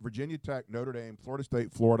Virginia Tech, Notre Dame, Florida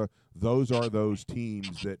State, Florida, those are those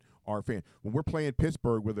teams that are fans. When we're playing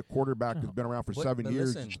Pittsburgh with a quarterback that's been around for But- 7 but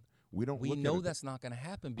years, listen, we don't We look know at it. that's not going to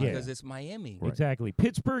happen Yeah. because it's Miami. Right. Exactly.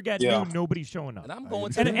 Pittsburgh at Yeah. noon, nobody's showing up. And I'm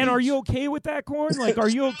going to And, the and are beach. you okay with that, Corn? Like, are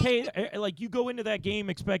you okay? Like, you go into that game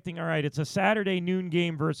expecting, all right, it's a Saturday noon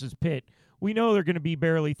game versus Pitt. We know they're going to be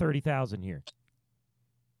barely 30,000 here.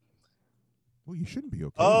 Well, you shouldn't be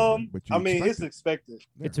okay. with it, but you I mean, expect it's it. expected.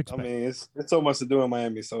 It's I expected. mean, it's so much to do in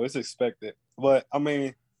Miami, so it's expected. But I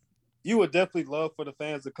mean, you would definitely love for the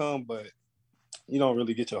fans to come, but you don't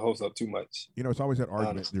really get your hopes up too much. You know, it's always that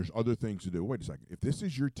argument. Honestly. There's other things to do. Wait a second. If this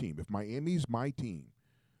is your team, if Miami's my team,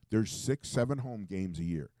 there's 6, 7 home games a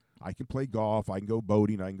year. I can play golf. I can go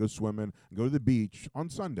boating. I can go swimming. And go to the beach on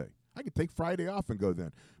Sunday. I can take Friday off and go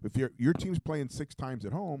then. If your team's playing 6 times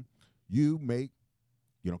at home, you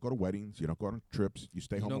don't go to weddings. You don't go on trips. You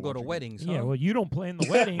stay You home. don't and go watch to a game. weddings. Yeah, huh? well, you don't play in the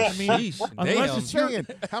wedding. I mean, Sheesh, unless damn. it's your, Saying,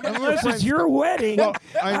 how many of unless your it's friends- your wedding, Well,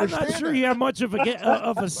 I I'm understand not sure that. you have much of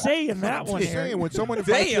a say in that I'm one. just saying, Aaron. when someone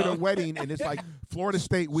invites you to a Damn. wedding and it's like Florida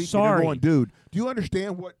State week, and Sorry. you're going, dude, do you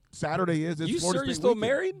understand what Saturday is? It's You Florida sure you're State still weekend.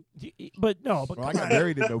 married? But no, but Well, I come got on.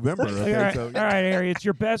 married in November. All Okay, right, so, all right, Harry. It's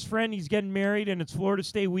your best friend. He's getting married, and it's Florida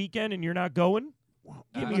State weekend, and you're not going. Give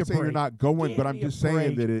I'm me not a saying you're break. not going, Give but I'm me a just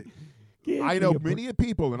saying break. that it. Give I me know a break. many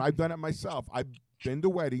people, and I've done it myself. I've been to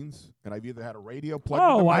weddings, and I've either had a radio plugged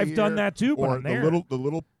Oh, into my I've done ear that too, but or I'm there. the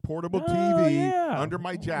little portable Oh, TV yeah. under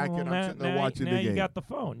my jacket. Well, I'm sitting there watching now the game. you got the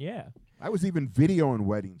phone, yeah. I was even videoing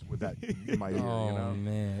weddings with that in my ear. Oh, You know,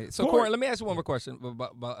 man. So, Corey- Corey, let me ask you one more question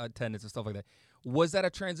about attendance and stuff like that. Was that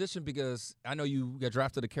a transition? Because I know you got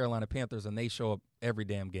drafted to Carolina Panthers, and they show up every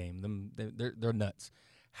damn game. They're nuts.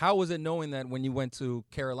 How was it knowing that when you went to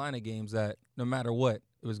Carolina games that no matter what,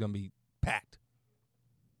 it was going to be packed?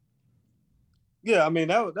 Yeah, I mean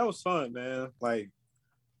that was fun, man. Like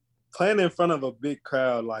playing in front of a big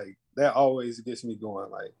crowd, like that always gets me going.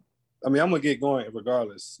 Like, I mean, I'm gonna get going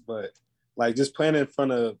regardless, but like just playing in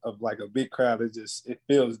front of like a big crowd, it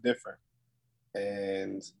feels different.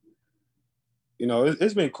 And you know,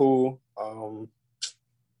 it's been cool.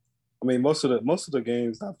 I mean, most of the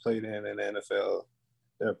games I've played in the NFL,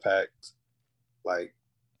 they're packed. Like,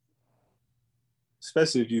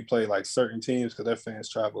 especially if you play like certain teams because their fans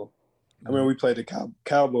travel. I mean, we played the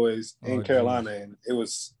Cowboys in Oh, Carolina, and it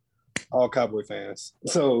was all Cowboy fans.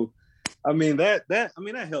 So, I mean that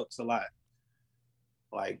helps a lot.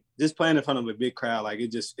 Like just playing in front of a big crowd, like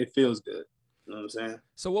it feels good. You know what I'm saying?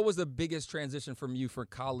 So what was the biggest transition from you for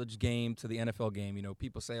college game to the NFL game? You know,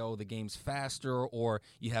 people say, oh, the game's faster, or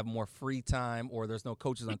you have more free time, or there's no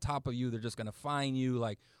coaches on top of you. They're just going to find you.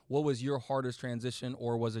 Like, what was your hardest transition,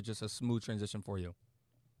 or was it just a smooth transition for you?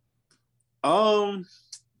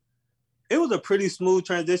 It was a pretty smooth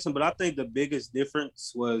transition, but I think the biggest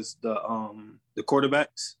difference was the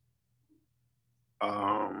quarterbacks.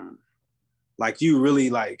 like you really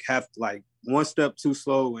like have like one step too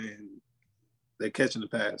slow and they're catching the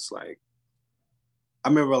pass. Like I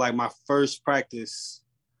remember like my first practice,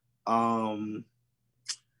 Gio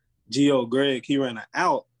Greg, he ran an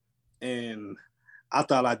out and I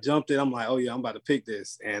thought I jumped it. I'm like, oh yeah, I'm about to pick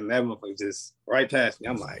this. And that motherfucker just right past me.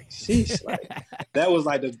 I'm like, sheesh. Like that was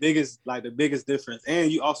like the biggest difference.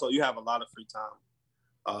 And you have a lot of free time.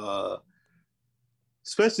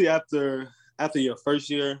 Especially after your first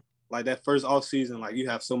year, like that first off season, like you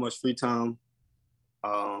have so much free time.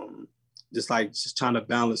 Just trying to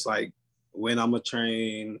balance like when I'm gonna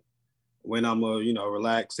train, when I'm gonna,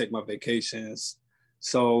 relax, take my vacations.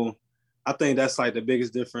 So I think that's like the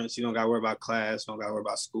biggest difference. You don't gotta worry about class, you don't gotta worry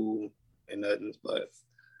about school and nothing. But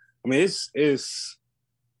I mean, it's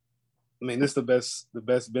the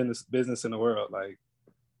best business in the world. Like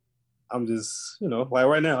I'm just, like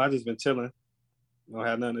right now, I just been chilling. Don't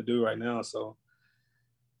have nothing to do right now, so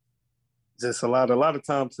just a lot of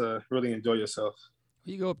time to really enjoy yourself.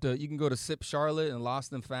 You can go to Sip Charlotte and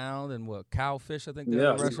Lost and Found and Cowfish, I think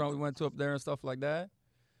the restaurant we went to up there and stuff like that.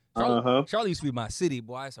 Charlotte used to be my city,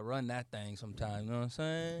 boy. I used to run that thing sometime. You know what I'm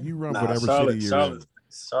saying? You run whatever city you're in.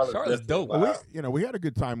 Charlotte's dope. We had a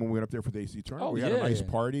good time when we went up there for the AC tournament. We had a nice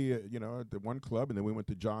party, at the one club, and then we went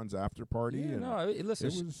to John's after party.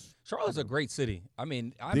 Listen, Charlotte's a great city. I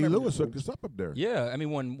mean, D. Lewis hooked us up there. Yeah, I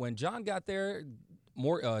mean, when John got there,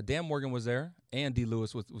 Dan Morgan was there, and D.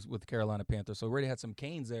 Lewis with the Carolina Panthers. So we already had some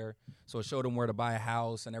Canes there, so it showed him where to buy a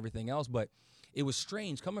house and everything else. But it was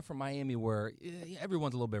strange coming from Miami where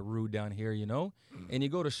everyone's a little bit rude down here, and you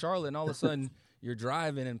go to Charlotte and all of a sudden you're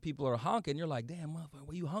driving and people are honking. You're like, damn, motherfucker,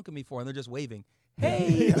 what are you honking me for? And they're just waving.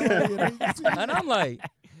 Hey. And I'm like,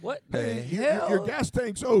 what the hell? Your gas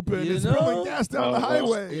tank's open. It's spilling gas down the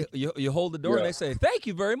highway. You hold the door and they say, thank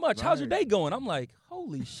you very much. Right. How's your day going? I'm like,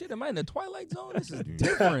 holy shit, am I in the Twilight Zone? This is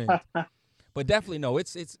different. But definitely, no,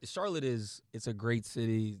 it's Charlotte it's a great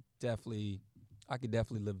city. Definitely, I could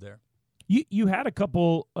definitely live there. You had a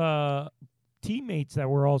couple teammates that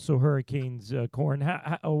were also Hurricanes, Corn,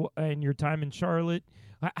 in your time in Charlotte.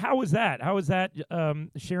 How was that? How was that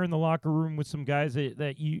sharing the locker room with some guys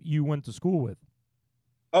that you went to school with?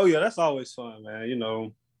 Oh, yeah, that's always fun, man.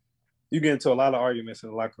 You get into a lot of arguments in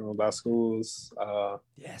the locker room about schools.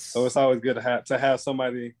 Yes. So it's always good to have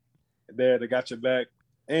somebody there that got your back.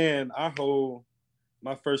 And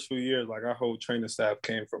my first few years, like our whole training staff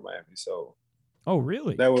came from Miami. So. Oh,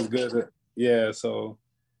 really? That was good. Yeah, so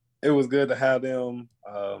it was good to have them.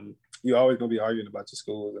 You're always gonna be arguing about your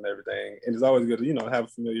schools and everything, and it's always good to have a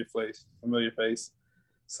familiar face.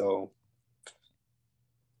 So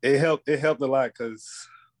it helped a lot because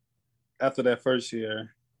after that first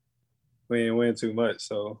year, we didn't win too much.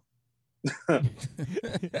 So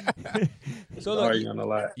so arguing a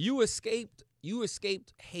lot. You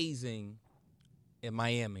escaped hazing in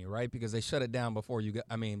Miami, right? Because they shut it down before you got.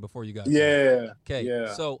 Yeah. There. Okay.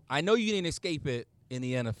 Yeah. So I know you didn't escape it in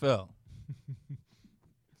the NFL.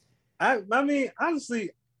 I mean,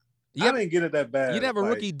 honestly, I didn't get it that bad. You didn't have a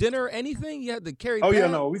rookie dinner or anything? You had to carry. Oh, yeah,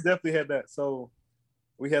 no, we definitely had that. So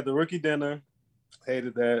we had the rookie dinner.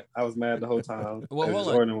 Hated that. I was mad the whole time. Well,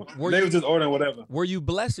 they were just ordering whatever. Were you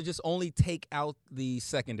blessed to just only take out the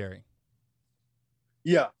secondary?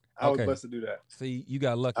 Yeah, I was blessed to do that. See, you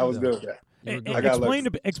got lucky. I was good with that.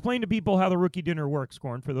 Explain to people how the rookie dinner works,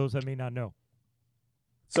 Corn, for those that may not know.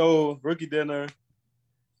 So rookie dinner,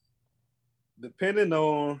 depending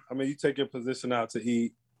on, you take your position out to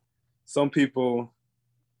eat. Some people,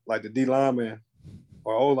 like the D lineman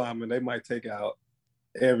or O lineman, they might take out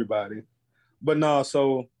everybody. But no,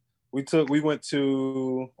 so we went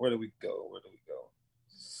to, where did we go?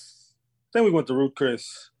 Then we went to Ruth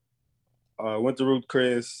Chris.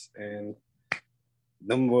 And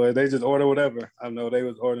them boys, they just order whatever. I know they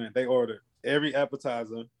ordered every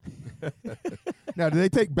appetizer. Now, do they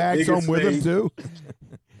take bags home with them too?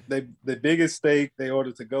 The biggest steak they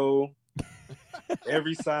ordered to go,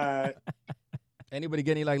 every side. Anybody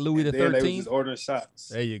get any like Louis the 13th? They was just ordering shots.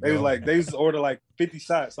 There you go. They used to order like 50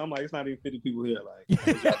 shots. I'm like, it's not even 50 people here.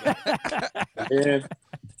 And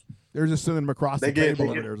they're just sending them across the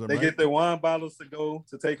table. They get their wine bottles to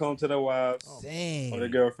take home to their wives or their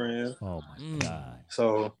girlfriends. Oh my God.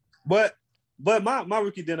 So, but my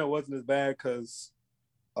rookie dinner wasn't as bad because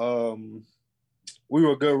we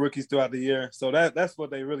were good rookies throughout the year. So that's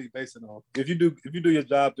what they really base it on. If you do your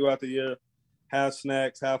job throughout the year, have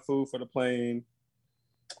snacks, have food for the plane,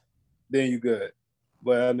 then you good.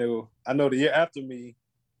 But I know the year after me,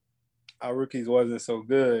 our rookies wasn't so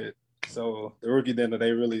good. So the rookie dinner,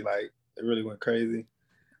 they really went crazy.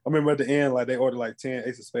 I remember at the end, they ordered 10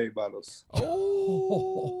 Ace of Spades bottles. Oh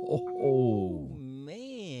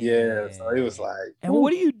Yeah, so it was like, And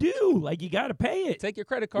what do you do? Like, you got to pay it. Take your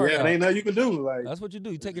credit card yeah, out. it ain't nothing you can do. Like, That's what you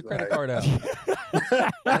do. You take your It's credit like- card out.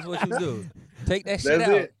 That's what you do. Take that shit That's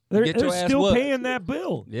out. it. They're, Get they're your ass still whooped. paying that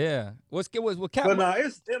bill. Yeah. What Cap? but no, I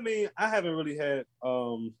haven't really had.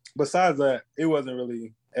 Besides that, it wasn't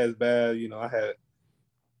really as bad. You know, I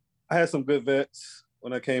had some good vets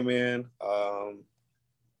when I came in.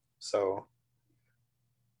 So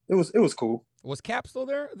it was cool. Was Cap still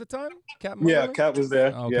there at the time? Cap? Yeah, Marlon? Cap was there.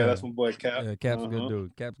 Okay. Yeah, that's my boy Cap. Yeah, Cap's a good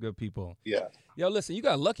dude. Cap's good people. Yeah. Yo, listen, you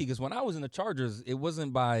got lucky because when I was in the Chargers, it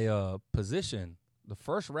wasn't by position. The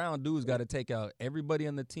first round dudes got to take out everybody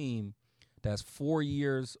on the team that's 4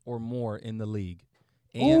 years or more in the league.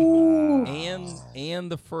 And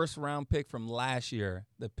the first round pick from last year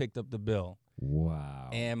that picked up the bill. Wow.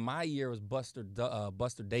 And my year was Buster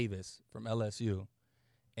Davis from LSU.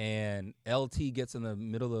 And LT gets in the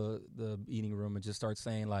middle of the eating room and just starts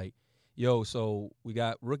saying, like, yo, so we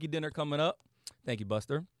got rookie dinner coming up. Thank you,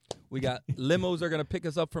 Buster. We got limos that are going to pick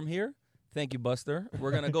us up from here. Thank you, Buster.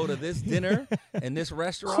 We're going to go to this dinner and this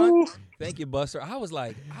restaurant. Thank you, Buster. I was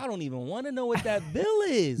like, I don't even want to know what that bill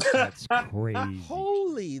is. That's crazy.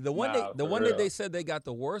 Holy. The one for that real. they said they got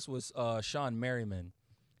the worst was Sean Merriman.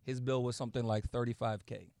 His bill was something like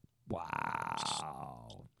 $35K. Wow.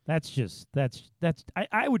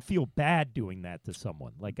 I would feel bad doing that to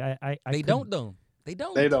someone. Like I They couldn't- don't though. They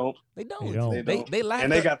don't. They don't. They don't. They don't. They laugh.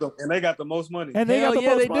 And they got the most money. And they Hell got the yeah,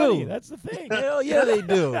 most they money. do. That's the thing. Hell yeah, they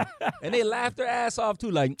do. And they laugh their ass off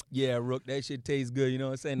too. Like, yeah, Rook, that shit tastes good. You know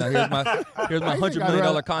what I'm saying? Now here's my I think $100 million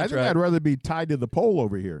I think contract. I'd rather be tied to the pole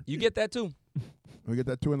over here. You get that too? We get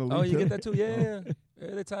that too in the league. Oh, you too? get that too? Yeah.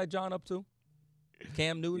 They tied John up too.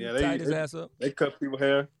 Cam Newton Yeah, tied his ass up. They cut people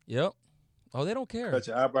hair, Yep. Oh, they don't care. cut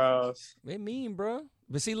your eyebrows. They mean, bro.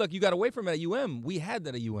 But see, look, you got away from it at UM. We had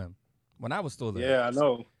that at UM when I was still there. Yeah, I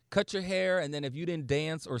know. Cut your hair, and then if you didn't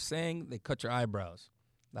dance or sing, they cut your eyebrows.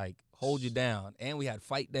 Like, hold you down. And we had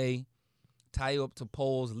fight day, tie you up to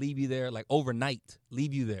poles, leave you there, like overnight,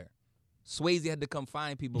 leave you there. Swayze had to come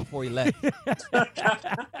find people before he left. Dude,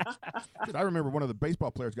 I remember one of the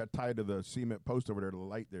baseball players got tied to the cement post over there to the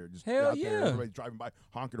light there. Just Hell out there, yeah. everybody's driving by,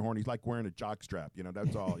 honking horn. He's like wearing a jock strap. You know,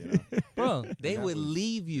 that's all. You know. Bro, they That would was-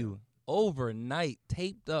 leave you overnight,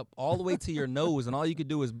 taped up all the way to your nose, and all you could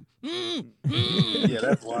do is, Yeah,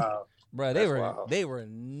 that's wild. bro, That's wild. they were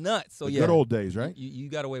nuts. So The yeah, good old days, right? You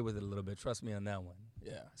got away with it a little bit. Trust me on that one.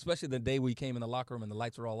 Yeah, especially the day we came in the locker room and the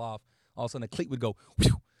lights were all off. All of a sudden, the cleat would go.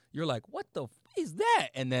 Whew. You're like, what the is that?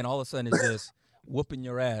 And then all of a sudden, it's just whooping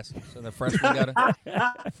your ass. So the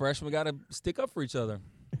freshmen gotta stick up for each other.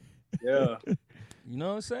 Yeah. You know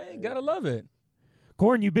what I'm saying? Gotta love it.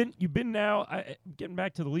 Corn, you've been now getting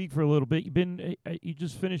back to the league for a little bit. You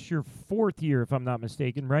just finished your 4th year, if I'm not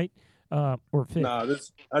mistaken, right? Or 5th? Nah,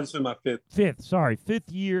 I just been my 5th.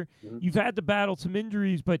 5th year. Mhm. You've had to battle some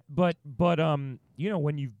injuries, but you know,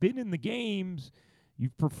 when you've been in the games,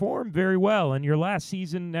 you've performed very well. And your last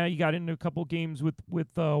season, now you got into a couple games with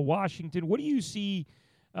Washington. What do you see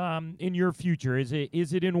in your future? Is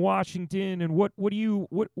it in Washington? And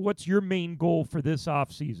what's your main goal for this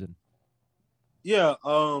offseason? Yeah.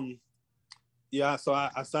 So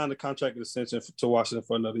I signed a contract extension to Washington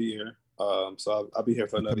for another year. So I'll be here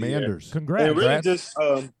for another year. Commanders. Congrats. And really just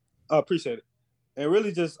I appreciate it. And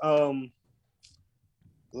really just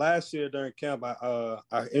last year during camp I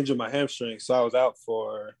injured my hamstring, so I was out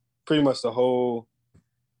for pretty much the whole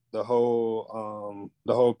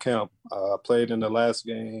camp. I played in the last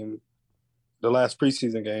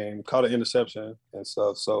preseason game, caught an interception and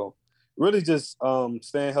stuff. So really just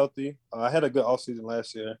staying healthy. I had a good offseason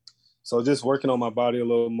last year. So just working on my body a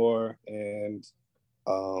little more. And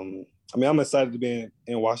I'm excited to be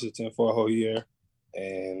in Washington for a whole year.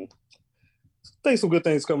 And I think some good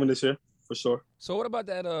things coming this year, for sure. So what about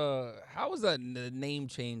that? How was that name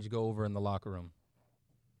change go over in the locker room?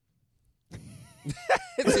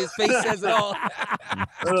 His face says it all.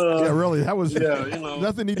 Yeah, really. That was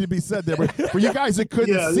nothing needed to be said there. But for you guys that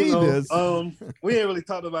couldn't see this, we ain't really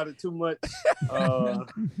talked about it too much.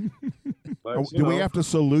 But, do we have to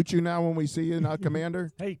salute you now when we see you now,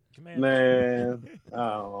 Commander? Hey, Commander. Man,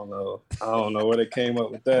 I don't know where they came up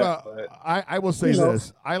with that. Well, but I will say you know.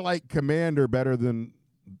 this. I like Commander better than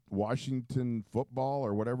Washington football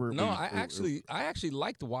or whatever. No, I actually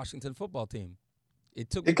liked the Washington football team. It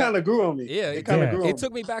took me it kind of grew on me. Yeah, it kind of grew on It me.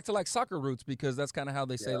 took me back to like soccer roots because that's kind of how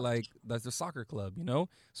they say Yeah. like that's the soccer club, you know.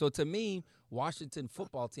 So to me, Washington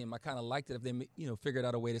football team, I kind of liked it if they figured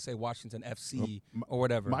out a way to say Washington FC or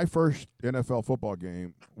whatever. My first NFL football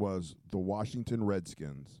game was the Washington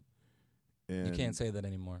Redskins. And you can't say that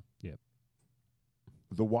anymore.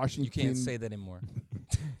 the Washington. You can't say that anymore.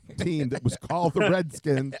 Team that was called the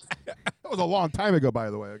Redskins. That was a long time ago, by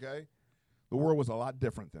the way. Okay, the world was a lot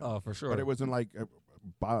different then. Oh, for sure. But it was in like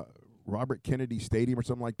Robert Kennedy Stadium or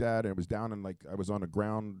something like that, and it was down in I was on the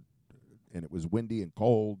ground, and it was windy and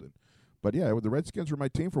cold. But yeah, the Redskins were my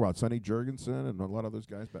team for a while. Sonny Jurgensen and a lot of those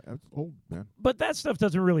guys. But that's old, man. But that stuff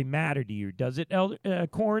doesn't really matter to you, does it,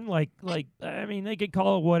 Corn? Like, I mean, they could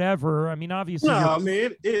call it whatever. I mean, obviously. No, I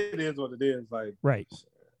mean, it is what it is. Like, right.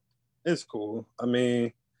 It's cool. I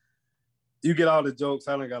mean, you get all the jokes.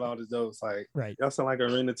 I done got all the jokes. Like, right. Y'all sound like a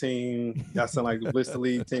arena team. Y'all sound like the Blister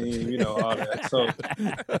League team. You know, all that. So,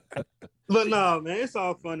 but no, man, it's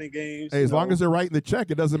all fun and games. Hey, as long as they're writing the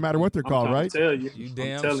check, it doesn't matter what they're called, right? Tell you, you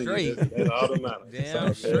damn straight. That's all that matters.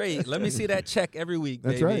 Damn straight. Let me see that check every week.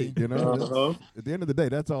 That's baby. right. You know, at the end of the day,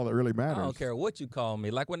 that's all that really matters. I don't care what you call me.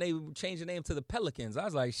 Like when they changed the name to the Pelicans, I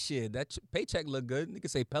was like, shit, that paycheck look good. You can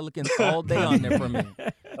say Pelicans all day on there for me.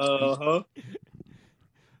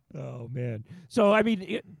 Oh man! So I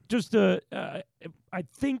mean, I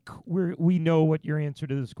think we know what your answer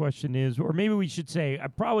to this question is, or maybe we should say,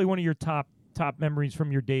 probably one of your top memories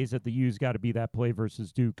from your days at the U's got to be that play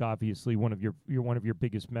versus Duke. Obviously, one of your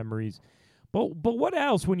biggest memories. But what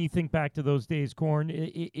else when you think back to those days, Corn?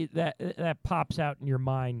 That pops out in your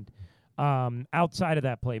mind outside of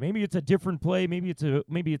that play. Maybe it's a different play. Maybe it's a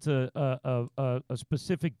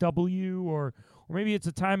specific W, or maybe it's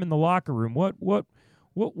a time in the locker room.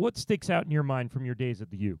 What sticks out in your mind from your days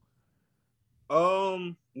at the U?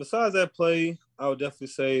 Besides that play, I would definitely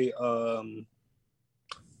say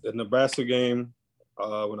the Nebraska game,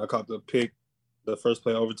 when I caught the pick, the first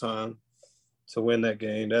play overtime to win that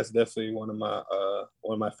game. That's definitely one of my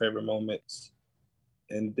favorite moments.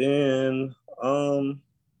 And then I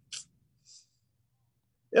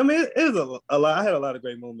mean, it was a lot. I had a lot of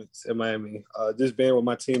great moments in Miami. Just being with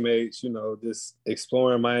my teammates, you know, just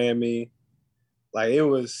exploring Miami. Like, it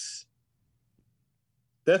was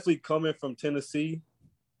definitely coming from Tennessee.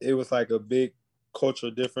 It was like a big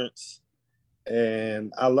cultural difference,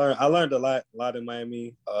 and I learned a lot in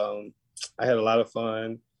Miami. I had a lot of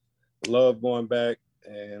fun, loved going back,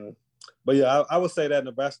 but yeah, I would say that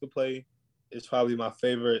Nebraska play is probably my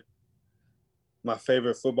favorite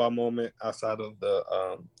football moment outside of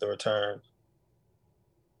the return.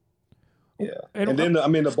 Yeah, and then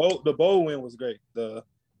the bowl win was great.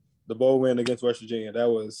 The bowl win against West Virginia, that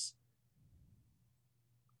was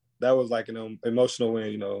like an emotional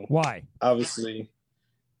win, you know. Why? Obviously.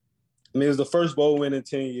 I mean, it was the first bowl win in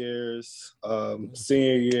 10 years,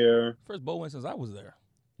 senior year. First bowl win since I was there.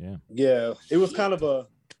 Yeah. Yeah. It was kind of a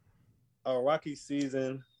rocky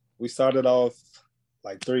season. We started off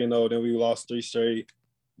like 3-0, then we lost 3 straight.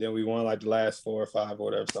 Then we won like the last 4 or 5 or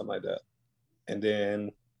whatever, something like that. And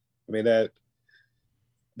then, I mean, that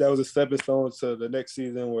was a stepping stone to the next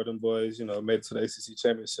season where them boys, you know, made it to the ACC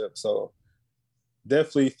championship. So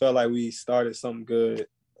definitely felt like we started something good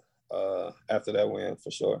after that win, for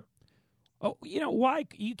sure. Oh, you know, why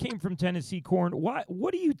you came from Tennessee, Corn? What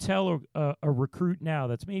do you tell a recruit now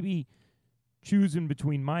that's maybe choosing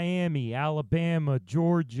between Miami, Alabama,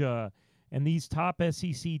 Georgia, and these top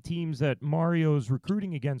SEC teams that Mario's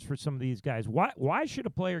recruiting against for some of these guys? Why should a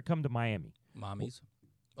player come to Miami? Mommies.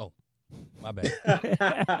 Oh, my bad.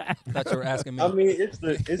 Thought you were asking me. I mean, it's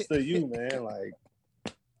the you, man.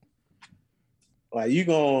 Like you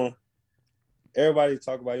gonna, everybody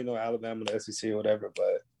talk about, you know, Alabama, the SEC or whatever,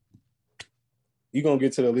 but you gonna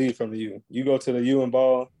get to the league from the U. You go to the U and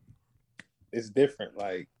ball, it's different.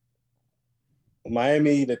 Like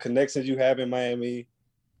Miami, the connections you have in Miami,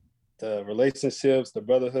 the relationships, the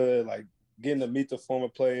brotherhood, like getting to meet the former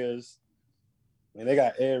players. I mean, they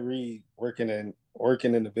got Ed Reed working in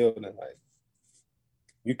the building. Like,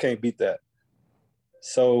 you can't beat that.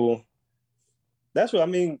 So that's what I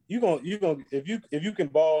mean. You gonna if you can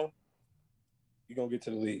ball, you're gonna get to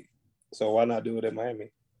the league. So why not do it at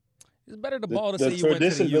Miami? It's better to ball to say you went to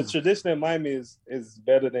the U. The tradition in Miami is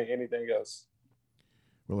better than anything else.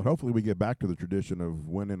 Well, and hopefully we get back to the tradition of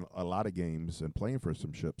winning a lot of games and playing for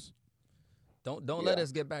some ships. Don't let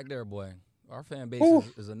us get back there, boy. Our fan base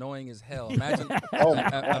is annoying as hell. Imagine,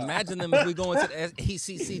 imagine them if we go into the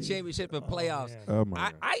ACC championship and playoffs. Oh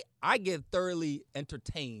my God. I get thoroughly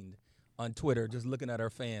entertained on Twitter, just looking at our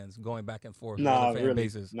fans going back and forth. Nah, other fan really.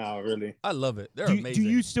 bases. Nah, really. I love it. They're Do amazing.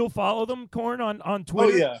 you still follow them, Corn, on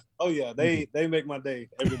Twitter? Oh yeah. They make my day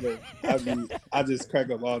every day. I just crack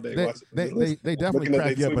up all day watching. They definitely looking at crack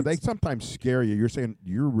you their up, but they tweets. sometimes scare you. You're saying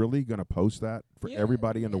you're really going to post that for Yeah.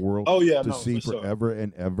 everybody in the world Oh yeah, to no, see for sure. forever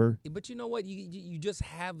and ever? But you know what? You just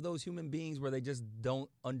have those human beings where they just don't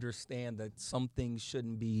understand that some things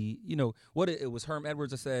shouldn't be. You know what? It was Herm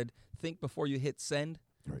Edwards that said, "Think before you hit send."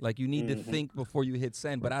 Right. Like you need to think before you hit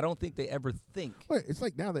send. But I don't think they ever think. Well, it's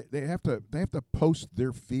like now they have to post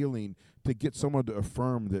their feeling to get someone to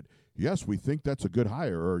affirm that yes, we think that's a good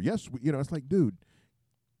hire, or yes, it's like, dude,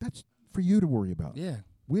 that's for you to worry about. Yeah.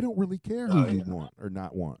 We don't really care who you want or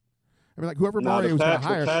not want. I mean, like whoever Nah, Mario was going to the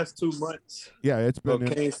hire. past 2 months, Yeah, it's been.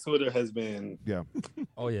 Kane's Twitter has been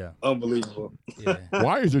Oh yeah. unbelievable. Yeah.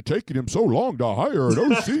 Why is it taking him so long to hire an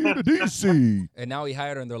OC and a DC? And now he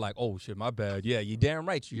hired her, and they're like, "Oh shit, my bad. Yeah, you damn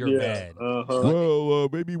right. You're Yeah. bad." Well,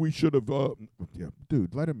 maybe we should have.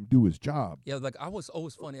 Dude, let him do his job. Yeah, like I was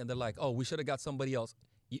always funny, and they're like, "Oh, we should have got somebody else."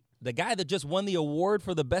 The guy that just won the award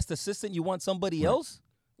for the best assistant, you want somebody else?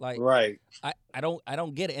 Like, Right. I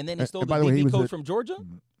don't get it. And then he stole and the by the way, he DB was coach at- from Georgia.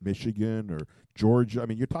 Michigan or Georgia. I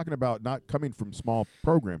mean, you're talking about not coming from small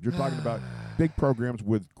programs. You're talking about big programs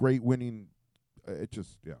with great winning. It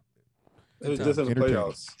just, It was just in the Entertaining.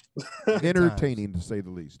 playoffs. entertaining to say the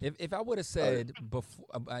least. If I would have said before,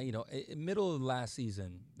 in middle of last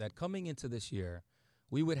season, that coming into this year,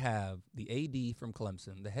 we would have the AD from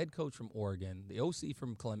Clemson, the head coach from Oregon, the OC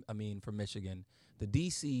from from Michigan, the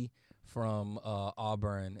DC from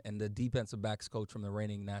Auburn, and the defensive backs coach from the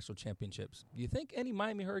reigning national championships. Do you think any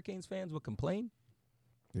Miami Hurricanes fans would complain?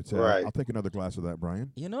 It's Right. I'll take another glass of that,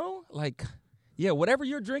 Brian. You know, like, yeah, whatever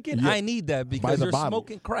you're drinking, Yeah. I need that By because the you're bottle.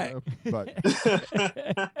 smoking crack. But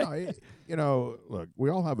look, we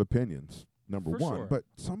all have opinions. Number For one, sure. but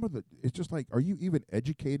some of it's just like, are you even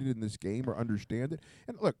educated in this game or understand it?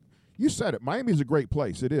 And look, you said it. Miami's a great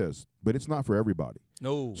place. It is, but it's not for everybody.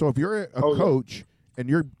 No. So if you're a Oh, yeah. coach and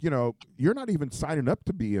you're not even signing up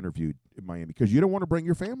to be interviewed in Miami because you don't want to bring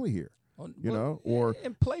your family here, or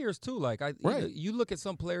and players too. Like Right. you look at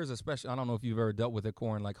some players, especially. I don't know if you've ever dealt with it,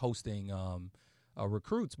 Corn, like hosting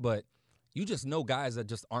recruits, but you just know guys that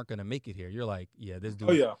just aren't going to make it here. You're like, yeah, this dude,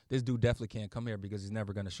 Oh, yeah. this dude definitely can't come here because he's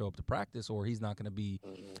never going to show up to practice, or he's not going to be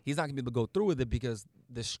able to go through with it because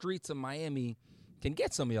the streets of Miami can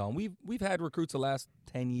get some of y'all. And we've had recruits the last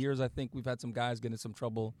 10 years. I think we've had some guys get in some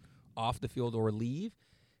trouble off the field or leave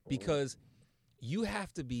because you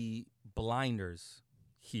have to be blinders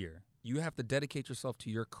here. You have to dedicate yourself to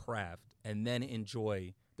your craft and then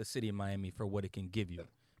enjoy the city of Miami for what it can give you.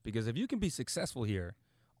 Because if you can be successful here,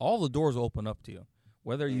 all the doors will open up to you.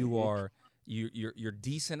 Whether you are you're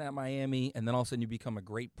decent at Miami and then all of a sudden you become a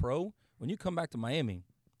great pro, when you come back to Miami,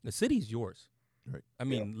 the city's yours. Right. I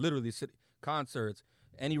mean, literally, city, concerts,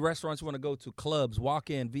 any restaurants you want to go to, clubs, walk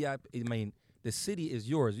in, VIP. I mean, the city is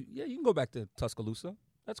yours. Yeah, you can go back to Tuscaloosa.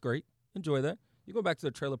 That's great. Enjoy that. You go back to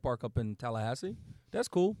the trailer park up in Tallahassee. That's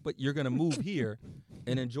cool. But you're going to move here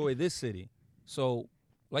and enjoy this city. So,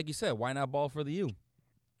 like you said, why not ball for the U?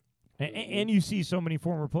 And you see so many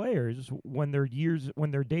former players when their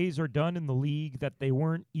days are done in the league that they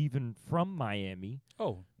weren't even from Miami.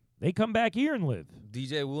 Oh, They come back here and live.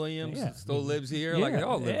 DJ Williams Yeah. still lives here. Yeah, Like they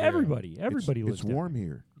all live here. everybody lives it's there. warm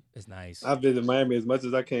here. It's nice. I visit Miami as much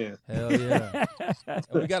as I can. Hell yeah. And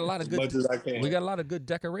we got a lot of As much good. as I can. We got a lot of good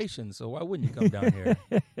decorations. So why wouldn't you come down here?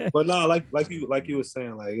 But no, like you were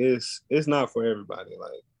saying, like it's not for everybody.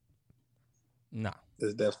 Like Nah.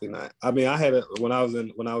 it's definitely not. I mean, I had it when I was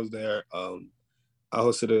there. I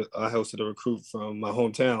hosted a recruit from my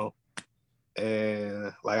hometown,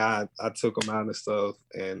 and like I took him out and stuff.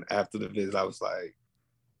 And after the visit, I was like,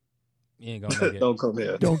 You ain't gonna make it. "Don't come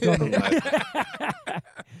here." Don't come I'm here. like,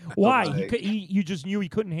 Why? Like- You just knew he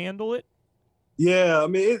couldn't handle it? yeah, I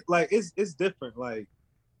mean, it's different. Like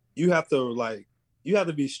you have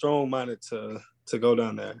to be strong minded to go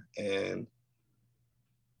down there, and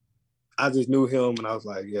I just knew him, and I was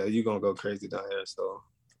like, "Yeah, you're gonna go crazy down here." So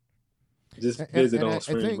just visit and I on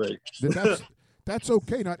spring think break. That's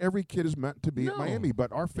okay. Not every kid is meant to be at No. Miami,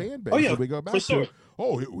 but our fan base, Oh, yeah, when we go back for sure.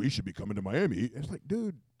 to, we should be coming to Miami. It's like,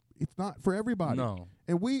 dude, it's not for everybody. No.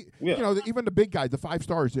 And we, Yeah. even the big guys, the 5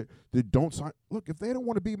 stars that don't sign. Look, if they don't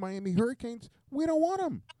want to be Miami Hurricanes, we don't want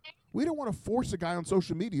them. We don't want to force a guy on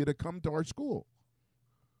social media to come to our school.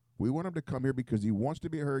 We want him to come here because he wants to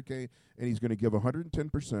be a Hurricane, and he's going to give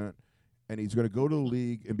 110%, and he's going to go to the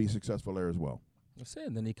league and be successful there as well. That's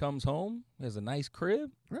it. Then he comes home, has a nice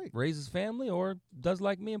crib, Right. raises family, or does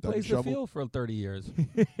like me and Doesn't plays the shovel. field for 30 years.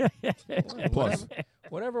 Plus,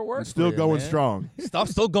 Whatever works. Still for you, going man. strong. Stop,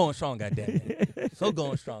 still going strong, goddammit. Still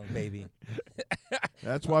going strong, baby.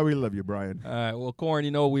 That's why we love you, Brian. All right, well,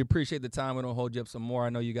 Corin, we appreciate the time. We don't hold you up some more. I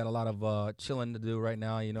know you got a lot of chilling to do right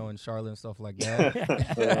now, in Charlotte and stuff like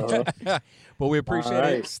that. But we appreciate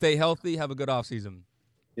it. Stay healthy. Have a good offseason.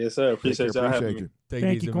 Yes, sir. Appreciate y'all having me. Take Thank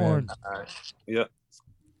it easy, you, man. Corin. All right. Yep.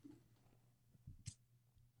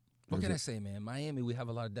 What can I say, man? Miami, we have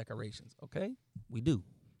a lot of decorations, okay? We do.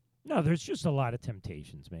 No, there's just a lot of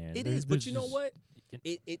temptations, man. It is, but you know what?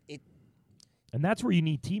 And that's where you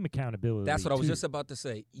need team accountability. That's what I was too. just about to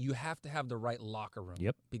say. You have to have the right locker room.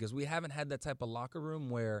 Yep. Because we haven't had that type of locker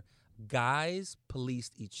room where guys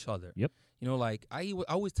policed each other. Yep. Like I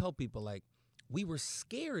always tell people, like, we were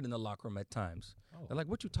scared in the locker room at times. Oh. They're like,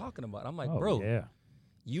 what you talking about? I'm like, Oh, bro, yeah.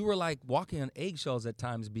 you were like walking on eggshells at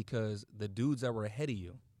times because the dudes that were ahead of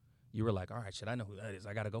you, you were like, all right, shit, I know who that is.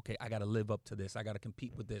 I got to go, okay, I got to live up to this. I got to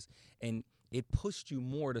compete with this. And it pushed you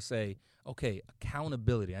more to say, okay,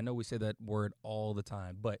 accountability. I know we say that word all the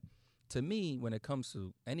time, but to me, when it comes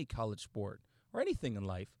to any college sport or anything in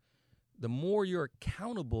life, the more you're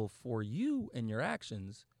accountable for you and your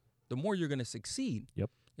actions, the more you're going to succeed. Yep.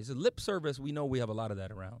 It's a lip service. We know we have a lot of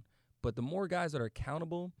that around. But the more guys that are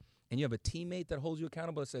accountable and you have a teammate that holds you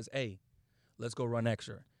accountable that says, hey, let's go run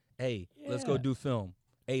extra. Hey, let's go do film.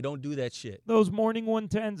 Hey, don't do that shit. Those morning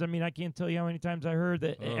 110s, I mean, I can't tell you how many times I heard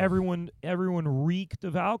that everyone reeked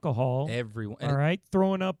of alcohol. Everyone. All right,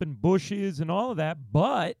 throwing up in bushes and all of that,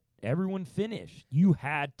 but everyone finished. You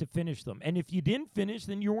had to finish them. And if you didn't finish,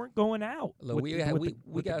 then you weren't going out. Look,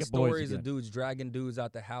 we got stories of dudes dragging dudes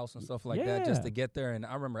out the house and stuff like that just to get there. And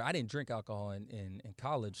I remember I didn't drink alcohol in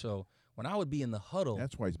college, so when I would be in the huddle.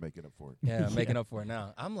 That's why he's making up for it. Yeah, making up for it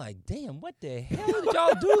now. I'm like, damn, what the hell did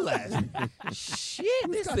y'all do last night?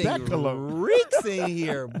 Shit, this thing reeks in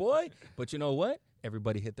here, boy. But you know what?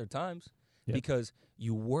 Everybody hit their times because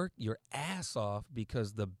you work your ass off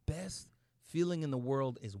because the best feeling in the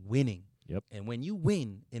world is winning. Yep. And when you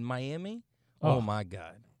win in Miami, oh my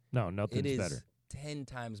God. No, nothing's better. It is 10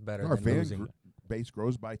 times better Our than fan losing. base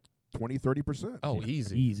grows by 20, 30%. Oh,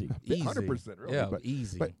 easy. 100%, really. Yeah, but,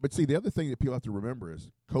 easy. But see, the other thing that people have to remember is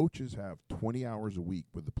coaches have 20 hours a week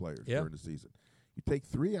with the players during the season. You take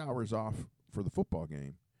 3 hours off for the football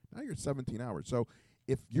game, now you're at 17 hours. So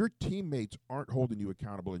if your teammates aren't holding you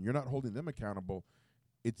accountable and you're not holding them accountable,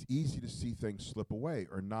 it's easy to see things slip away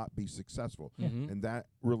or not be successful. Mm-hmm. And that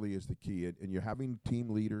really is the key. And you're having team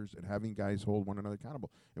leaders and having guys hold one another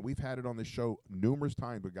accountable. And we've had it on this show numerous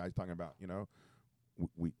times with guys talking about,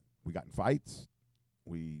 we got in fights,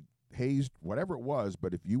 we hazed, whatever it was.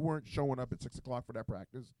 But if you weren't showing up at 6 o'clock for that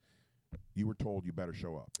practice, you were told you better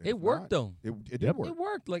show up. It worked, though. It did work. It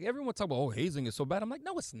worked. Like, everyone talk about, oh, hazing is so bad. I'm like,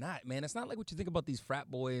 no, it's not, man. It's not like what you think about these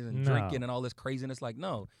frat boys and drinking and all this craziness. Like,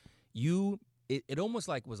 no. It almost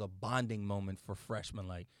like was a bonding moment for freshmen.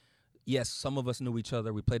 Like, yes, some of us knew each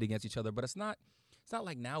other. We played against each other. But it's not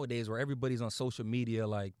like nowadays where everybody's on social media,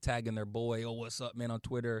 like, tagging their boy, oh, what's up, man, on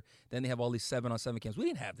Twitter. Then they have all these 7-on-7 camps. We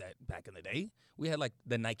didn't have that back in the day. We had, like,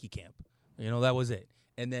 the Nike camp. That was it.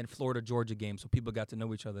 And then Florida-Georgia game, so people got to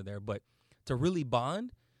know each other there. But to really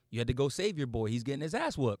bond, you had to go save your boy. He's getting his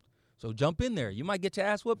ass whooped. So jump in there. You might get your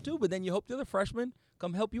ass whooped too, but then you hope the other freshmen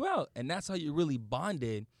come help you out. And that's how you really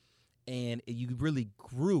bonded and you really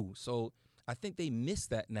grew. So I think they miss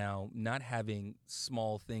that now, not having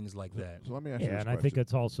small things like that. So let me ask you this and question. I think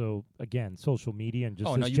it's also, again, social media and just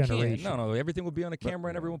Oh, this no, you generation. can't. No, everything will be on the camera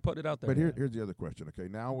and everyone put it out there. But here's the other question, okay?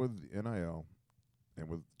 Now with NIL and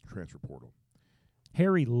with transfer portal.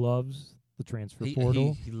 Harry loves the transfer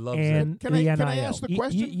portal. He loves and it. Can the I NIL. ask the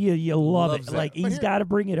question? You love Loves it. it. Like, But he's here- got to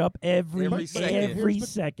bring it up every Every second.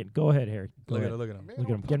 second. Go ahead, Harry. Go Look at ahead. him. Look at him. Look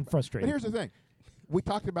at him getting But frustrated. here's the thing. We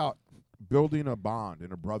talked about building a bond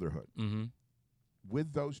and a brotherhood. Mm-hmm.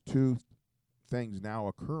 With those two things now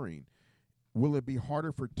occurring, will it be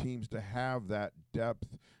harder for teams to have that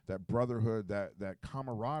depth, that brotherhood, that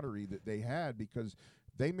camaraderie that they had because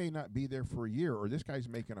they may not be there for a year, or this guy's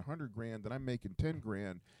making $100,000 and I'm making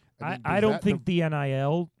 $10,000. I don't think the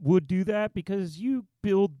NIL would do that because you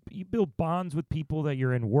build bonds with people that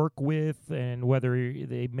you're in work with, and whether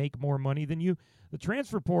they make more money than you. The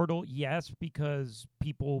transfer portal, yes, because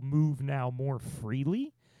people move now more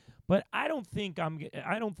freely. But I don't think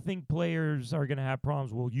players are going to have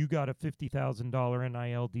problems. Well, you got a $50,000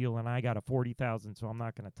 NIL deal and I got a $40,000, so I'm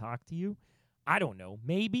not going to talk to you. I don't know,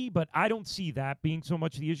 maybe, but I don't see that being so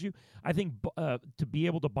much the issue. I think to be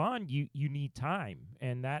able to bond, you need time,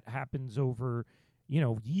 and that happens over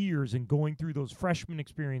years and going through those freshman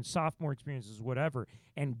experience, sophomore experiences, whatever,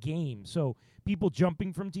 and games. So people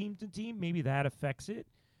jumping from team to team, maybe that affects it.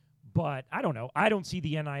 But I don't know. I don't see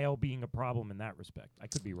the NIL being a problem in that respect. I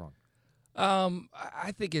could be wrong.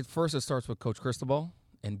 I think it starts with Coach Cristobal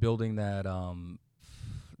and building that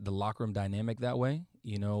the locker room dynamic that way,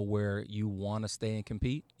 where you want to stay and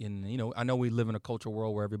compete. And, I know we live in a cultural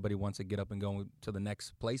world where everybody wants to get up and go to the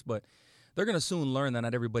next place, but they're going to soon learn that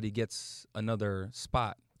not everybody gets another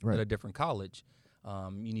spot at a different college.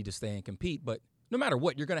 You need to stay and compete. But no matter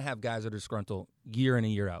what, you're going to have guys that are disgruntled year in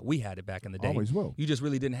and year out. We had it back in the day. Always will. You just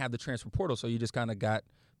really didn't have the transfer portal, so you just kind of got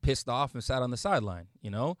pissed off and sat on the sideline,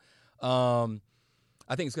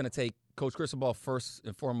 I think it's going to take Coach Cristobal first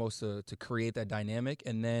and foremost to create that dynamic,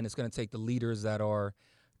 and then it's going to take the leaders that are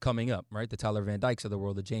coming up, right? The Tyler Van Dykes of the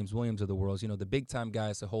world, the James Williams of the world, the big-time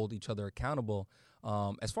guys to hold each other accountable.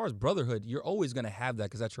 As far as brotherhood, you're always going to have that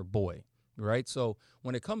because that's your boy, right? So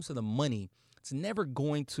when it comes to the money, it's never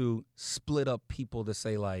going to split up people to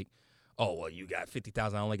say like, oh, well, you got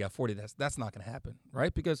 50,000, I only got 40. That's not going to happen,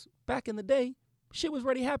 right? Because back in the day, shit was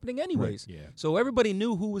already happening anyways. Right, yeah. So everybody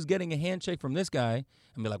knew who was getting a handshake from this guy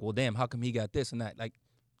and be like, well, damn, how come he got this and that? Like,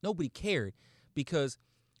 nobody cared because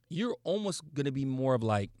you're almost going to be more of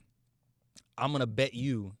like, I'm going to bet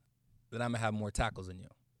you that I'm going to have more tackles than you.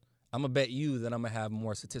 I'm going to bet you that I'm going to have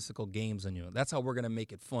more statistical games than you. That's how we're going to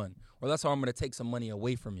make it fun. Or that's how I'm going to take some money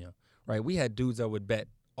away from you, right? We had dudes that would bet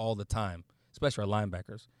all the time, especially our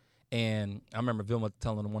linebackers. And I remember Vilma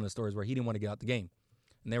telling one of the stories where he didn't want to get out the game.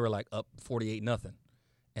 And they were like up 48-0.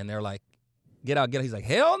 And they're like, get out. He's like,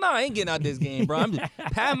 hell no, I ain't getting out this game, bro. I'm just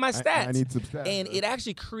padding my stats. I need some stats. And it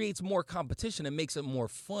actually creates more competition and makes it more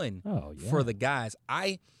fun yeah. for the guys.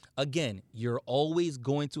 Again, you're always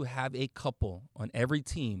going to have a couple on every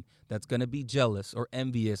team that's going to be jealous or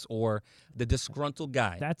envious or the disgruntled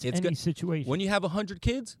guy. That's any situation. When you have 100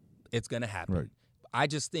 kids, it's going to happen. Right. I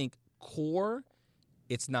just think core,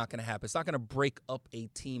 it's not going to happen. It's not going to break up a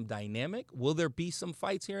team dynamic. Will there be some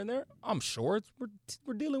fights here and there? I'm sure.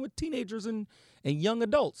 We're dealing with teenagers and young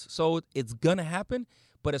adults, so it's going to happen.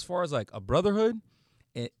 But as far as like a brotherhood,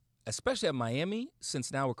 especially at Miami,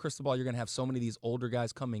 since now with Cristobal, you're going to have so many of these older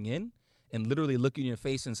guys coming in and literally look you in your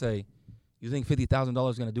face and say, you think $50,000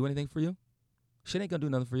 is going to do anything for you? Shit ain't going to do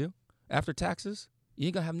nothing for you. After taxes, you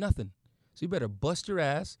ain't going to have nothing. So you better bust your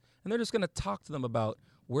ass, and they're just going to talk to them about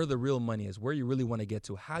where the real money is, where you really want to get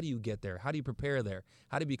to. How do you get there? How do you prepare there?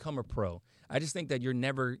 How do you become a pro? I just think that you're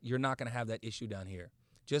not going to have that issue down here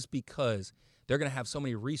just because they're going to have so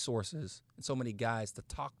many resources and so many guys to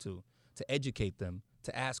talk to educate them,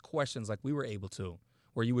 to ask questions like we were able to,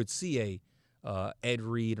 where you would see a Ed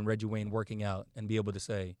Reed and Reggie Wayne working out and be able to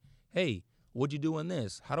say, hey, what'd you do in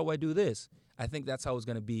this? How do I do this? I think that's how it's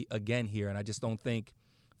going to be again here, and I just don't think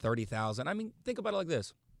 30,000. I mean, think about it like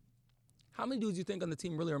this. How many dudes do you think on the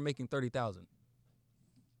team really are making 30,000?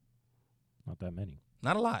 Not that many.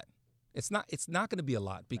 Not a lot. It's not going to be a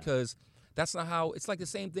lot because that's not how – it's like the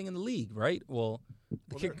same thing in the league, right? Well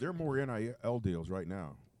there are more NIL deals right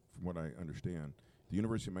now, from what I understand, the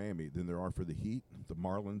University of Miami than there are for the Heat, the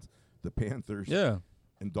Marlins, the Panthers,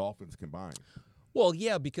 and Dolphins combined. Well,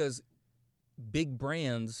 yeah, because big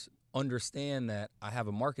brands understand that I have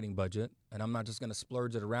a marketing budget and I'm not just going to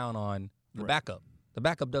splurge it around on the backup. The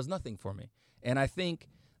backup does nothing for me. And I think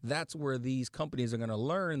that's where these companies are going to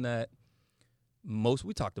learn that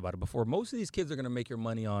we talked about it before, most of these kids are going to make your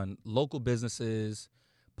money on local businesses,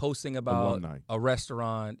 posting about alumni. A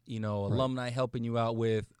restaurant, alumni helping you out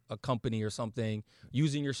with a company or something,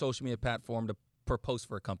 using your social media platform to post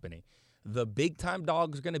for a company. The big-time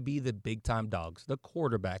dogs are going to be the big-time dogs, the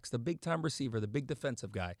quarterbacks, the big-time receiver, the big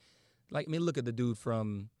defensive guy. Like, look at the dude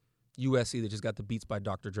from USC that just got the beats by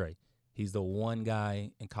Dr. Dre. He's the one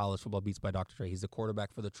guy in college football beats by Dr. Dre. He's the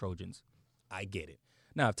quarterback for the Trojans. I get it.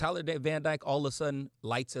 Now, if Tyler Van Dyke all of a sudden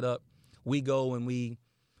lights it up, we go and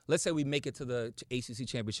let's say we make it to the ACC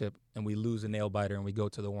championship and we lose a nail biter and we go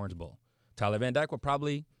to the Orange Bowl. Tyler Van Dyke will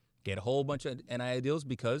probably get a whole bunch of NIL deals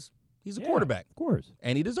because he's a quarterback. Of course.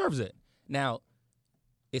 And he deserves it. Now,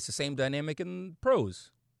 it's the same dynamic in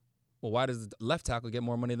pros. Well, why does the left tackle get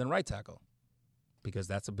more money than right tackle? Because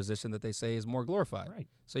that's a position that they say is more glorified. Right.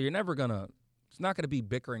 So it's not going to be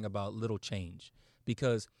bickering about little change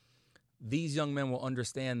because these young men will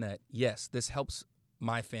understand that, yes, this helps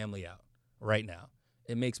my family out right now.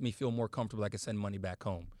 It makes me feel more comfortable I can send money back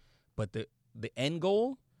home. But the end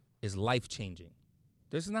goal is life-changing.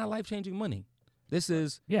 This is not life-changing money. This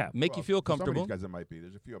is make you feel comfortable. Some of these guys, it might be.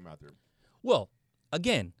 There's a few of them out there. Well,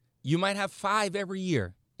 again, you might have 5 every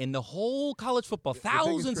year in the whole college football,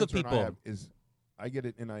 thousands of people. I get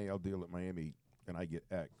an NIL deal at Miami, and I get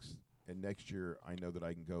X. and next year I know that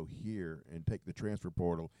I can go here and take the transfer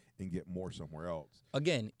portal and get more somewhere else.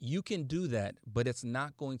 Again, you can do that, but it's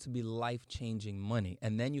not going to be life-changing money.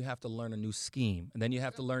 And then you have to learn a new scheme, and then you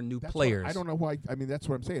have to learn new players. I don't know why. I mean, that's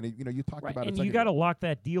what I'm saying. You know, you talked about it. And you got to lock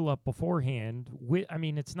that deal up beforehand. I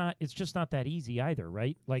mean, it's just not that easy either,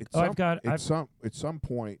 right? Like, at some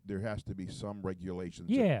point there has to be some regulations.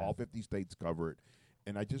 Yeah. All 50 states cover it,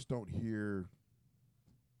 and I just don't hear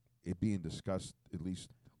it being discussed, at least.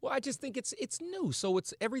 Well, I just think it's new, so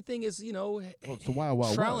everything is It's a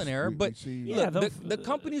wild trial west. and error. But Yeah, the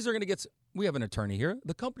companies are going to get. We have an attorney here.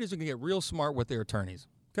 The companies are going to get real smart with their attorneys.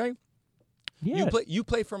 Okay. Yeah. You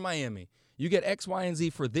play for Miami. You get X, Y, and Z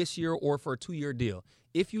for this year or for a 2-year deal.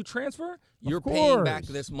 If you transfer, you're paying back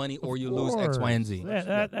this money, or you lose X, Y, and Z.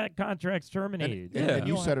 That contract's terminated. And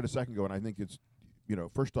you said it a second ago, and I think it's,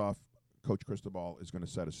 first off, Coach Cristobal is going to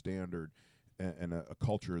set a standard and a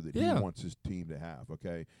culture that he wants his team to have,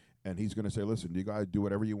 okay? And he's going to say, listen, you guys do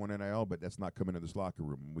whatever you want NIL, but that's not coming in this locker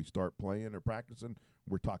room. When we start playing or practicing,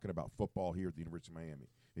 we're talking about football here at the University of Miami.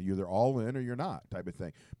 And you're either all in or you're not type of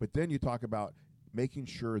thing. But then you talk about making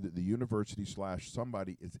sure that the university /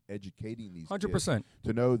 somebody is educating these 100%. kids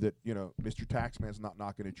to know that, Mr. Taxman's not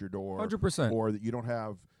knocking at your door. 100%. Or that you don't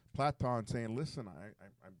have Platon saying, listen,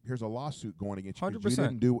 here's a lawsuit going against you because 100%. you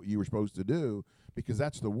didn't do what you were supposed to do, because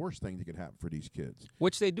that's the worst thing that can happen for these kids.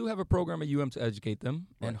 Which they do have a program at UM to educate them,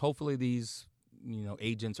 Right. and hopefully these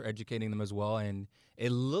agents are educating them as well. And it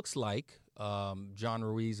looks like John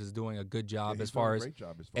Ruiz is doing a good job as far as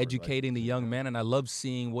educating the young men, and I love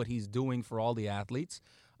seeing what he's doing for all the athletes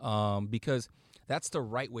because that's the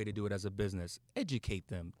right way to do it as a business. Educate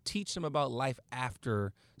them. Teach them about life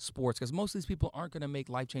after sports, because most of these people aren't going to make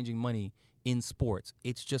life-changing money in sports.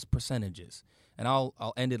 It's just percentages. And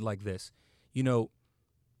I'll end it like this.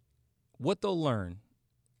 What they'll learn,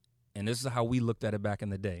 and this is how we looked at it back in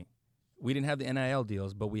the day. We didn't have the NIL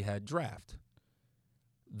deals, but we had draft.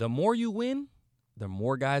 The more you win, the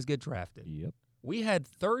more guys get drafted. Yep. We had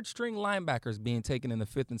third-string linebackers being taken in the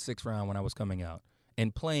 5th and 6th round when I was coming out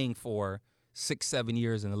and playing for 6-7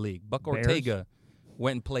 years in the league. Buck Bears. Ortega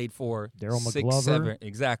went and played for Daryl 6-7.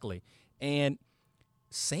 Exactly. And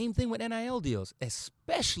same thing with NIL deals,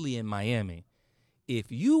 especially in Miami.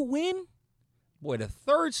 If you win, boy, the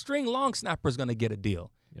third-string long snapper is going to get a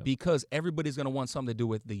deal because everybody's going to want something to do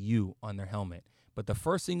with the U on their helmet. But the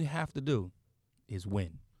first thing you have to do is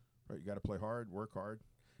win. Right, you got to play hard, work hard.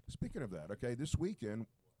 Speaking of that, okay, this weekend,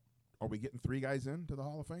 are we getting 3 guys into the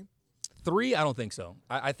Hall of Fame? 3? I don't think so.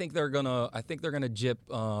 I think they're gonna. I think they're gonna jip.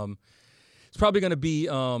 It's probably gonna be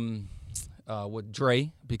with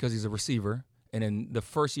Dre because he's a receiver, and then the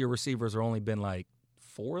first-year receivers are only been like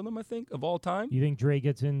 4 of them, I think, of all time. You think Dre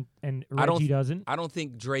gets in and Reggie doesn't? I don't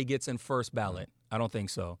think Dre gets in first ballot. I don't think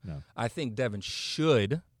so. No. I think Devin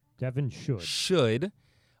should. But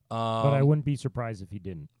I wouldn't be surprised if he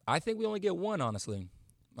didn't. I think we only get 1, honestly,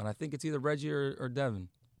 and I think it's either Reggie or Devin.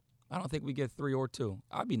 I don't think we get 3 or 2.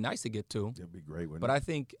 I'd be nice to get 2. It'd be great. But I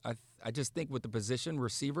think I just think with the position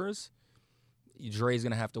receivers, Dre's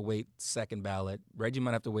gonna have to wait second ballot. Reggie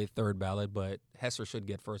might have to wait third ballot, but Hesser should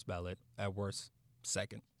get first ballot at worst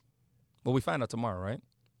second. Well, we find out tomorrow, right?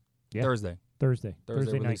 Yeah. Thursday Thursday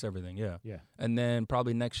release night. everything. Yeah. Yeah. And then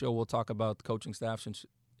probably next show we'll talk about the coaching staff since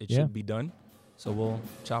it should be done. So we'll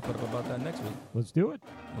chop it up about that next week. Let's do it.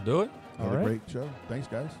 We'll do it. All right. Great show. Thanks,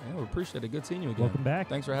 guys. Yeah, we appreciate it. Good seeing you again. Welcome back.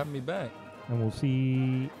 Thanks for having me back. And we'll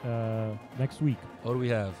see next week. What do we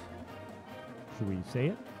have? Should we say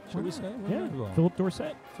it? Should we say it? Yeah. Philip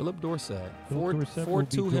Dorsett. Philip Dorsett. Philip Dorsett will be 4-2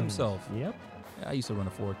 joining himself. us. Yep. Yeah, I used to run a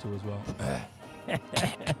 4-2 as well.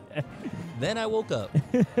 Then I woke up.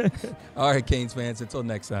 All right, Canes fans, until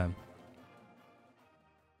next time.